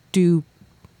who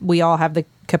we all have the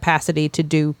capacity to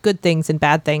do good things and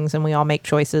bad things, and we all make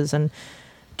choices. And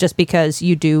just because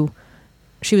you do,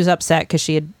 she was upset because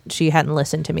she hadn't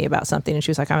listened to me about something, and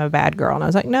she was like, I'm a bad girl. And I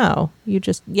was like, no, you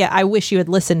just, I wish you had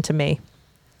listened to me.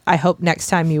 I hope next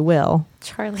time you will.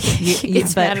 Charlie, she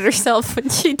gets mad at herself when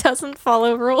she doesn't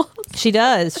follow rules. She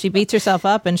does. She beats herself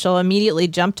up, and she'll immediately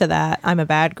jump to that, I'm a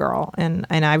bad girl. And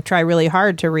I try really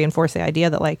hard to reinforce the idea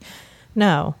that, like,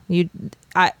 no,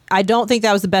 I don't think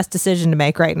that was the best decision to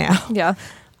make right now. Yeah.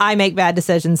 I make bad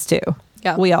decisions too.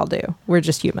 Yeah. We all do. We're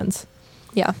just humans.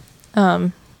 Yeah.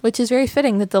 Which is very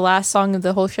fitting that the last song of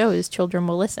the whole show is Children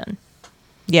Will Listen.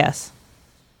 Yes.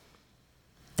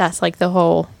 That's like the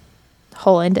whole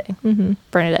ending. Mm-hmm.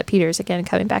 Bernadette Peters again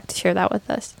coming back to share that with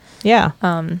us. Yeah.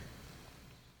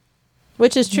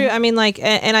 Which is true. I mean, like,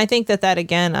 and I think that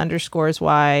again underscores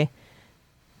why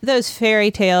those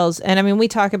fairy tales, and I mean, we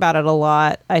talk about it a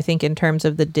lot, I think, in terms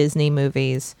of the Disney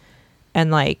movies. And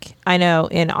like, I know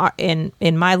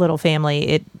in my little family,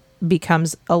 it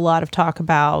becomes a lot of talk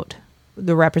about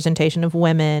the representation of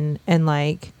women and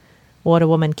like what a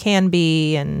woman can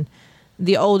be, and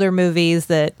the older movies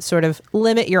that sort of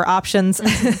limit your options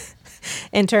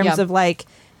in terms of like,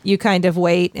 you kind of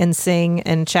wait and sing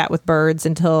and chat with birds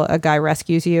until a guy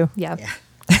rescues you. Yeah.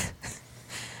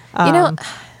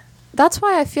 That's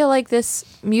why I feel like this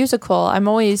musical, I'm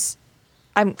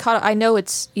caught, I know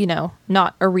it's,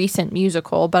 not a recent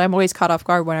musical, but I'm always caught off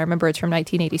guard when I remember it's from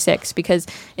 1986, because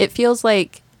it feels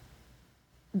like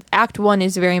Act 1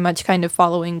 is very much kind of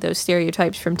following those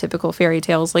stereotypes from typical fairy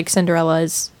tales, like Cinderella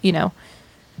is,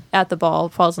 at the ball,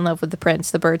 falls in love with the prince,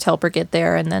 the birds help her get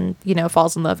there, and then,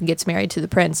 falls in love and gets married to the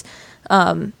prince.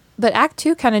 But Act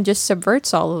 2 kind of just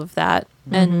subverts all of that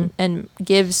and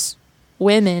gives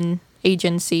women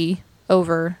agency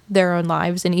over their own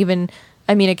lives. And even,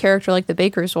 a character like the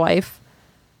baker's wife,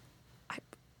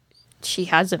 she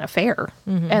has an affair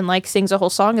and like sings a whole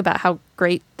song about how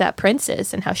great that prince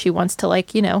is and how she wants to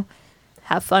like,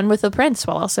 have fun with the prince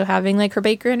while also having like her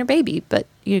baker and her baby, but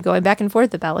going back and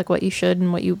forth about like what you should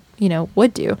and what you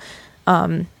would do.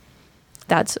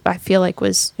 That's, I feel like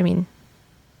it's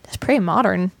pretty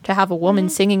modern to have a woman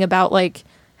singing about like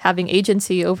having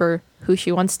agency over who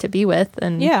she wants to be with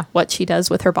and what she does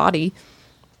with her body.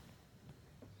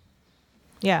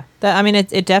 Yeah.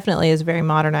 It definitely is a very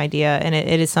modern idea, and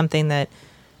it is something that,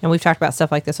 and we've talked about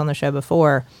stuff like this on the show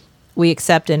before, we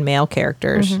accept in male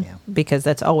characters because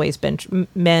that's always been,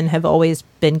 men have always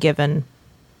been given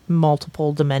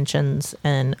multiple dimensions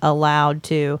and allowed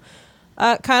to,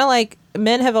 kind of like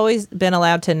men have always been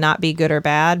allowed to not be good or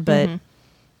bad, but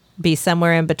be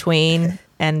somewhere in between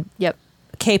and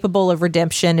capable of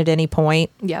redemption at any point.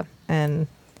 Yeah. And,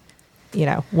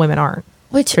 women aren't.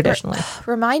 Which traditionally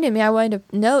reminded me, I wanted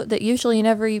to note that usually in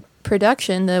every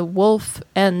production, the wolf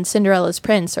and Cinderella's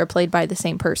prince are played by the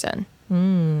same person.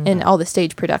 In all the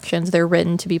stage productions, they're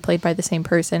written to be played by the same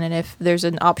person. And if there's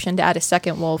an option to add a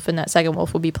second wolf, and that second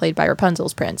wolf will be played by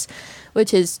Rapunzel's prince,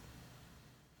 which is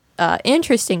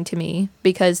interesting to me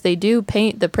because they do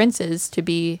paint the princes to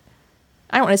be,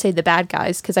 I don't want to say the bad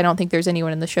guys, because I don't think there's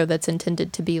anyone in the show that's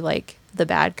intended to be like the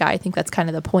bad guy. I think that's kind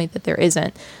of the point, that there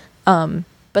isn't.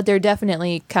 But they're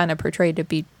definitely kind of portrayed to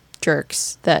be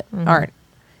jerks that aren't,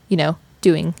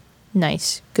 doing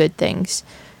nice, good things.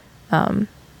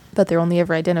 But they're only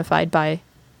ever identified by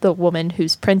the woman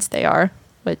whose prince they are,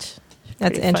 which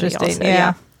that's interesting. Also.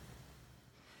 Yeah.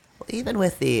 Well, even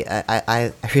with the,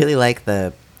 I really like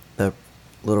the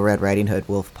Little Red Riding Hood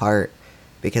wolf part,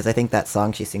 because I think that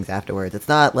song she sings afterwards, it's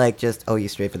not like just, oh, you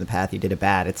strayed from the path, you did it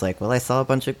bad. It's like, well, I saw a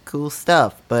bunch of cool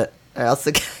stuff, but I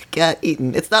also got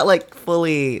eaten. It's not like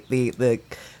fully the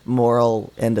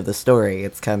moral end of the story.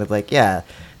 It's kind of like, there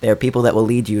are people that will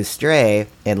lead you astray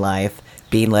in life.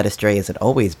 Being led astray isn't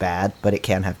always bad, but it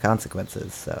can have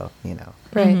consequences. So,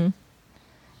 Right.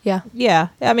 Yeah. Yeah.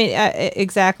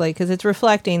 Exactly. Because it's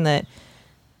reflecting that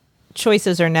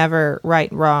choices are never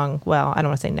right, wrong. Well, I don't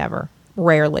want to say never.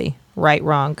 Rarely right,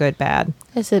 wrong, good, bad.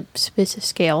 It's a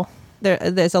scale.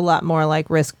 There's a lot more like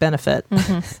risk benefit.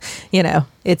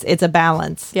 It's a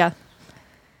balance. Yeah.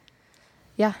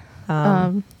 Yeah.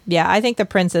 I think the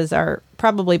princes are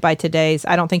probably, by today's,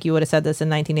 I don't think you would have said this in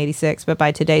 1986, but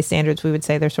by today's standards, we would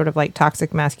say they're sort of like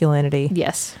toxic masculinity.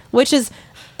 Yes. Which is,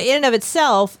 in and of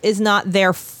itself, is not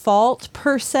their fault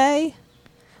per se.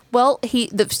 Well,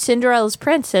 the Cinderella's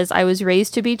prince says, I was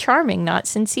raised to be charming, not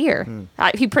sincere.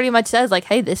 He pretty much says, like,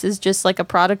 hey, this is just like a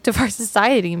product of our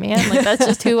society, man. Like, that's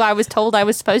just who I was told I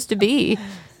was supposed to be.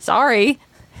 Sorry.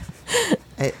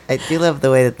 I do love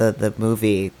the way that the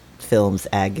movie films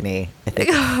agony. I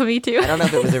think. Me too. I don't know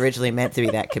if it was originally meant to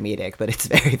be that comedic, but it's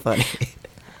very funny.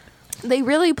 they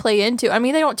really play into, I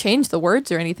mean, they don't change the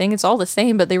words or anything. It's all the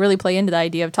same, but they really play into the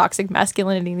idea of toxic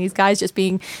masculinity and these guys just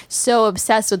being so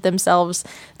obsessed with themselves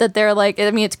that they're like,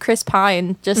 I mean, it's Chris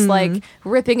Pine just like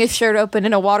ripping his shirt open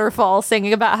in a waterfall,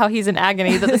 singing about how he's in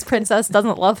agony, that this princess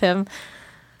doesn't love him.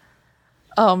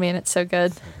 Oh man, it's so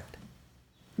good.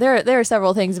 There are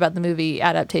several things about the movie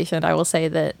adaptation I will say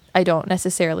that I don't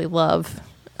necessarily love.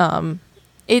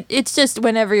 It's just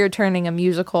whenever you're turning a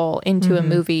musical into a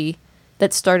movie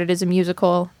that started as a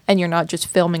musical and you're not just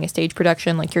filming a stage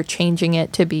production, like you're changing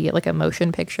it to be like a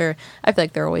motion picture, I feel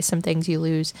like there are always some things you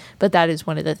lose. But that is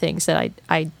one of the things that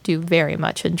I do very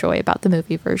much enjoy about the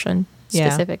movie version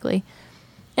specifically.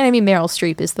 And I mean, Meryl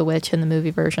Streep is the witch in the movie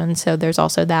version, so there's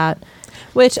also that.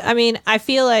 Which, I mean, I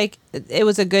feel like it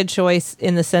was a good choice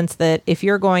in the sense that if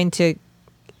you're going to,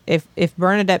 if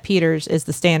Bernadette Peters is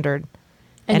the standard,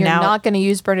 and you're now, not going to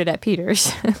use Bernadette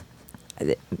Peters.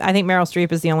 I think Meryl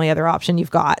Streep is the only other option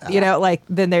you've got. You know, like,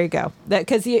 then there you go.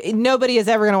 Because nobody is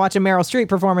ever going to watch a Meryl Streep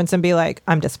performance and be like,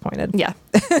 I'm disappointed. Yeah.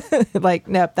 Like,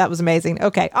 nope, that was amazing.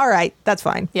 Okay, all right, that's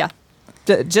fine. Yeah.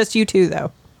 Just you two,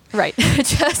 though. Right.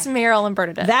 Just Meryl and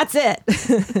Bernadette. That's it.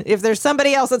 If there's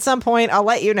somebody else at some point, I'll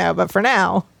let you know. But for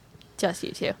now, just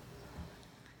you two.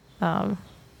 Well,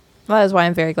 that is why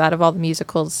I'm very glad of all the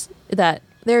musicals that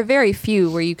there are very few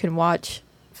where you can watch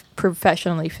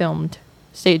professionally filmed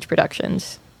stage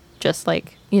productions. Just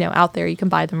like, you know, out there, you can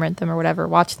buy them, rent them, or whatever,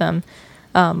 watch them.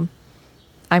 I'm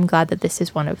glad that this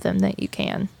is one of them that you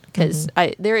can, because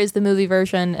there is the movie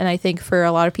version, and I think for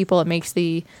a lot of people it makes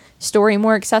the story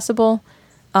more accessible.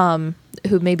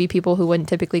 Who maybe people who wouldn't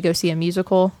typically go see a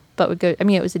musical, but would go. I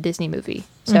mean, it was a Disney movie,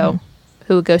 so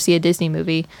who would go see a Disney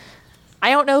movie?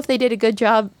 I don't know if they did a good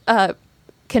job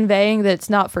conveying that it's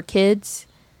not for kids,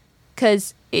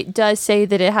 because it does say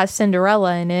that it has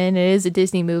Cinderella in it, and it is a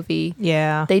Disney movie.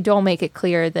 yeah, They don't make it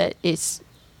clear that it's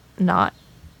not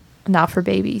for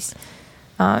babies.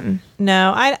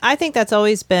 no, I think that's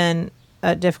always been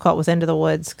difficult with Into the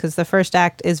Woods because the first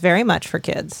act is very much for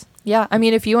kids. Yeah, I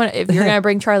mean, if you're gonna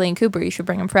bring Charlie and Cooper, you should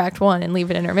bring them for Act 1 and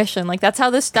leave it intermission. Like that's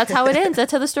how it ends.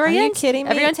 That's how the story Are ends. you kidding me?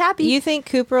 Everyone's happy. You think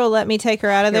Cooper will let me take her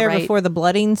out of You're there right. before the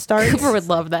blooding starts? Cooper would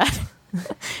love that.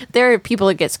 There are people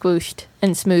that get squooshed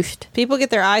and smooshed. People get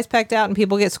their eyes pecked out and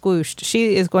people get squooshed.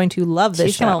 She is going to love this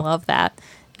She's show. gonna love that.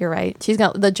 You're right.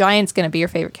 The giant's gonna be your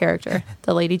favorite character.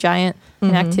 The lady giant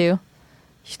in Act 2.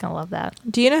 She's gonna love that.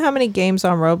 Do you know how many games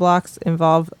on Roblox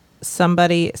involve some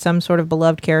sort of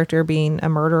beloved character being a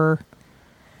murderer?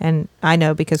 And I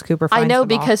know because Cooper finds I know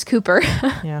them all. because Cooper.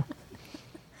 Yeah.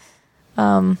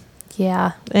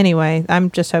 Yeah. Anyway, I'm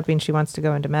just hoping she wants to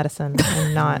go into medicine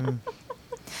and not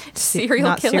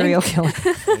Serial killing. serial killing.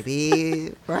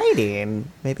 Maybe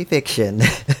writing, maybe fiction.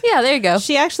 Yeah, there you go.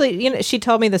 She actually, she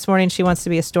told me this morning she wants to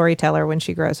be a storyteller when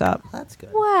she grows up. That's good.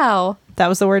 Wow. That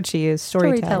was the word she used,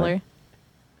 storyteller.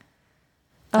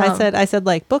 I said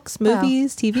like books,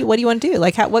 movies, TV. What do you want to do?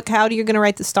 Like how do you going to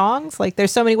write the songs? Like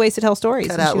there's so many ways to tell stories.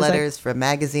 Cut And out she was like, letters from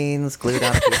magazines, glued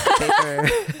on a piece of paper.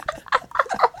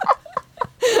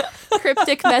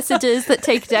 Cryptic messages that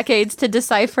take decades to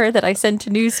decipher that I send to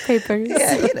newspapers.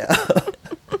 Yeah, you know.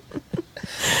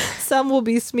 some will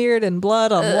be smeared in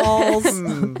blood on walls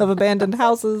of abandoned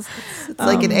houses. It's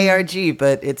like an ARG,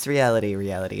 but it's reality.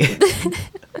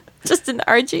 Just an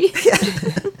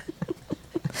RG.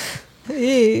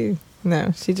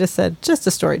 No, she just said, just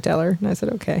a storyteller. And I said,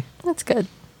 okay. That's good.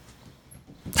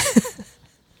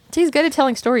 She's good at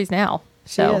telling stories now.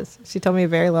 She is. She told me a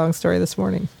very long story this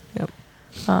morning. Yep.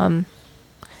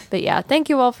 But yeah, thank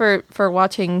you all for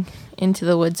watching Into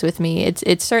the Woods with me.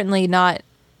 It's certainly not,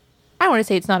 I don't want to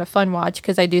say it's not a fun watch,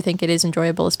 because I do think it is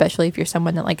enjoyable, especially if you're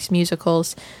someone that likes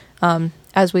musicals,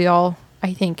 as we all,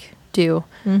 I think, do.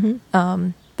 Mm-hmm.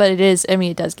 But it is, I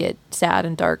mean, it does get sad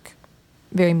and dark,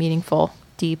 very meaningful,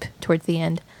 deep towards the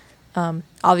end.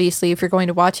 Obviously, if you're going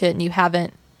to watch it and you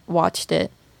haven't watched it,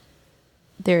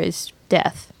 there is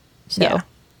death. So,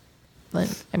 Yeah.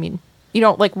 I mean, you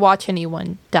don't like watch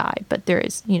anyone die, but there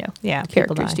is, Yeah,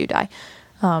 people characters die. do die.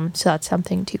 So that's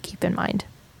something to keep in mind.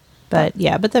 But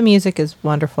yeah, but the music is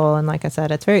wonderful, and like I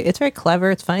said, it's very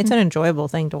clever. It's fun. It's an enjoyable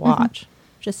thing to watch.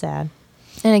 Just sad.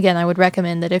 And again, I would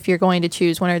recommend that if you're going to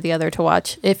choose one or the other to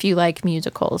watch, if you like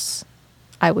musicals,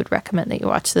 I would recommend that you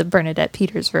watch the Bernadette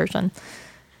Peters version,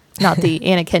 not the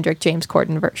Anna Kendrick, James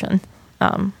Corden version.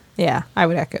 Yeah, I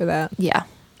would echo that. Yeah.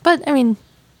 But, I mean,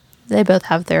 they both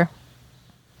have their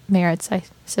merits, I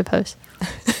suppose.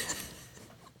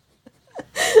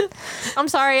 I'm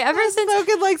sorry. Ever since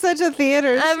Spoken like such a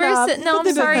theater snob. no, I'm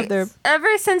They both sorry. have their-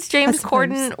 Ever since James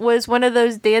Sometimes. Corden was one of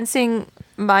those dancing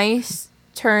mice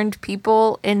turned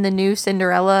people in the new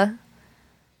Cinderella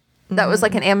That was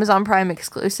like an Amazon Prime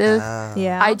exclusive.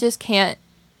 Yeah.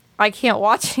 I can't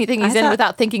watch anything he's in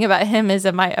without thinking about him as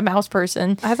a mouse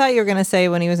person. I thought you were going to say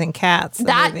when he was in Cats. the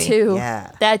That movie. too.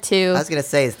 Yeah. That too. I was gonna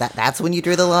say, that's when you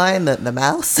drew the line, the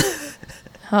mouse?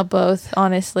 Both,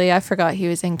 honestly. I forgot he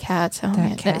was in Cats. Oh,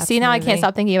 man. Cats See, now I movie. can't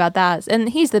stop thinking about that. And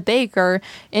he's the baker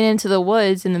in Into the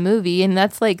Woods in the movie, and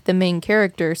that's like the main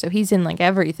character, so he's in like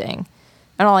everything.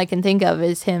 And all I can think of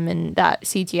is him in that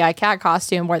CGI cat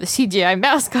costume or the CGI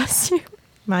mouse costume.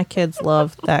 My kids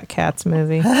love that Cats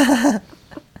movie.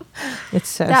 It's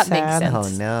so That makes sad. sense.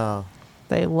 Oh no!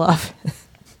 They love it.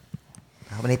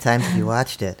 How many times have you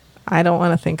watched it? I don't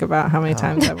want to think about how many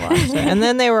times I've watched it. And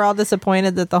then they were all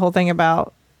disappointed that the whole thing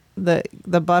about the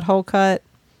butthole cut.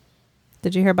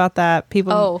 Did you hear about that?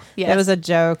 People. Oh, yes. It was a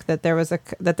joke that there was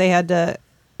that they had to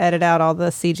edit out all the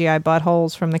CGI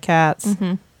buttholes from the cats,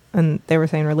 and they were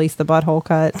saying release the butthole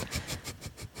cut.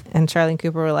 And Charlie and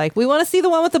Cooper were like, "We want to see the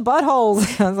one with the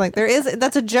buttholes." I was like,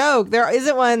 that's a joke. There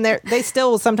isn't one. They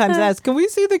still sometimes ask, "Can we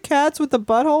see the cats with the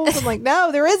buttholes?" I'm like,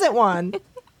 "No, there isn't one."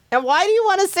 And why do you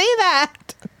want to see that?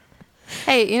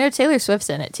 Hey, Taylor Swift's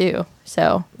in it too.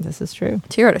 So This is true.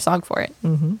 she wrote a song for it.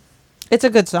 It's a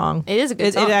good song. It is a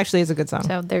good song. It actually is a good song.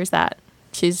 So there's that.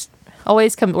 She's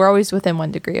always we're always within 1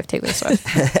 degree of Taylor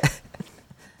Swift.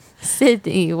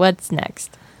 Sydney, what's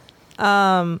next?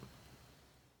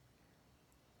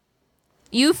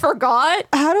 You forgot?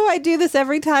 How do I do this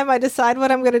every time I decide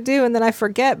what I'm going to do and then I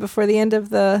forget before the end of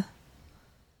the...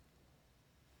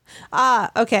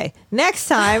 Okay. Next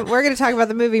time, we're going to talk about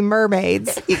the movie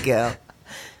Mermaids. There you go.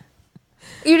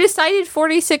 You decided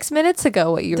 46 minutes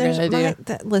ago what you were going to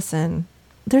do. Listen,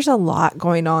 there's a lot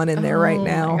going on in there right Oh, my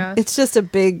now. gosh. It's just a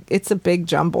big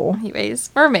jumble.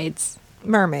 Anyways, mermaids.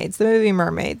 Mermaids, the movie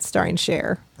Mermaids, starring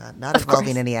Cher. Not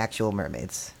involving any actual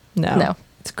mermaids. No.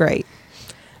 It's great.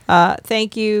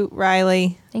 Thank you,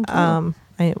 Riley. Thank you.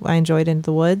 I enjoyed Into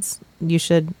the Woods. You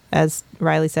should, as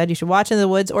Riley said, you should watch Into the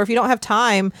Woods. Or if you don't have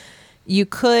time, you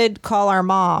could call our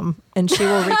mom and she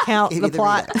will recount Give the you the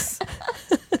plot redux.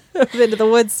 of Into the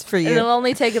Woods for And you. it'll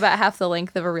only take about half the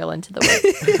length of a reel Into the Woods.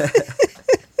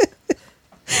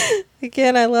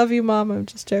 Again, I love you, Mom. I'm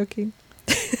just joking.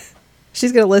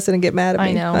 She's going to listen and get mad at me.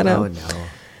 I know. I know. Oh no.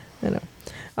 I know.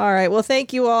 All right. Well,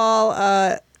 thank you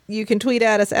all. You can tweet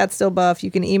at us at stillbuff. You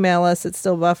can email us at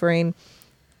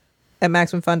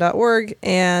stillbuffering@maximumfun.org.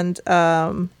 And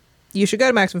you should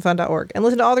go to maximumfun.org and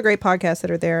listen to all the great podcasts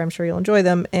that are there. I'm sure you'll enjoy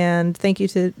them. And thank you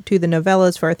to the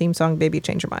Novellas for our theme song, Baby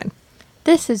Change Your Mind.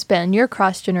 This has been your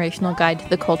cross-generational guide to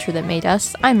the culture that made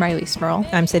us. I'm Riley Smurl.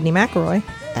 I'm Sydney McElroy.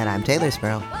 And I'm Taylor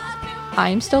Smurl.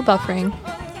 I'm still buffering.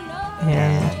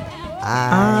 And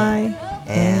I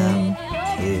I am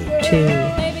you. too.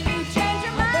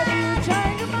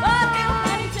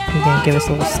 You gonna give us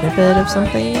a little snippet of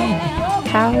something?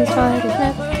 Cow is white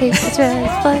as milk, cake is red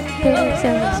as blood, pig is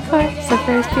yellow as corpse,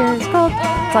 silver is pure as gold.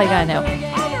 That's all you gotta know.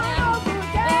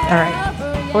 All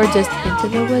right. Or just Into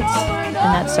the Woods, and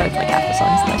that starts like half the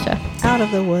songs in the show. Out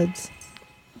of the woods.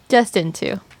 Just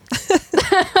Into.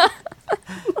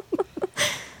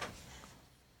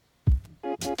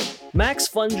 Max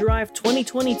Fun Drive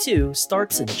 2022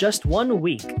 starts in just 1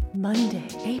 week. Monday,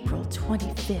 April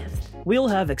 25th. We'll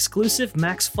have exclusive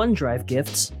Max Fun Drive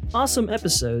gifts, awesome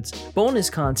episodes, bonus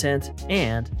content,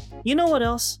 and you know what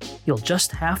else? You'll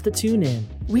just have to tune in.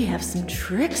 We have some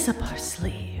tricks up our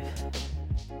sleeve.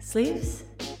 Sleeves?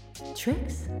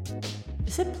 Tricks?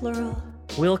 Is it plural?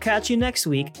 We'll catch you next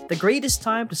week, the greatest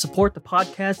time to support the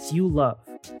podcasts you love.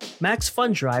 Max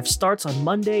Fun Drive starts on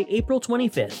Monday, April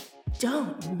 25th.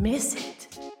 Don't miss it.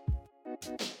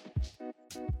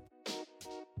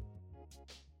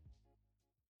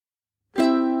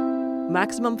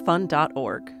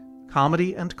 MaximumFun.org.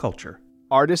 Comedy and culture.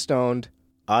 Artist owned.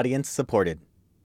 Audience supported.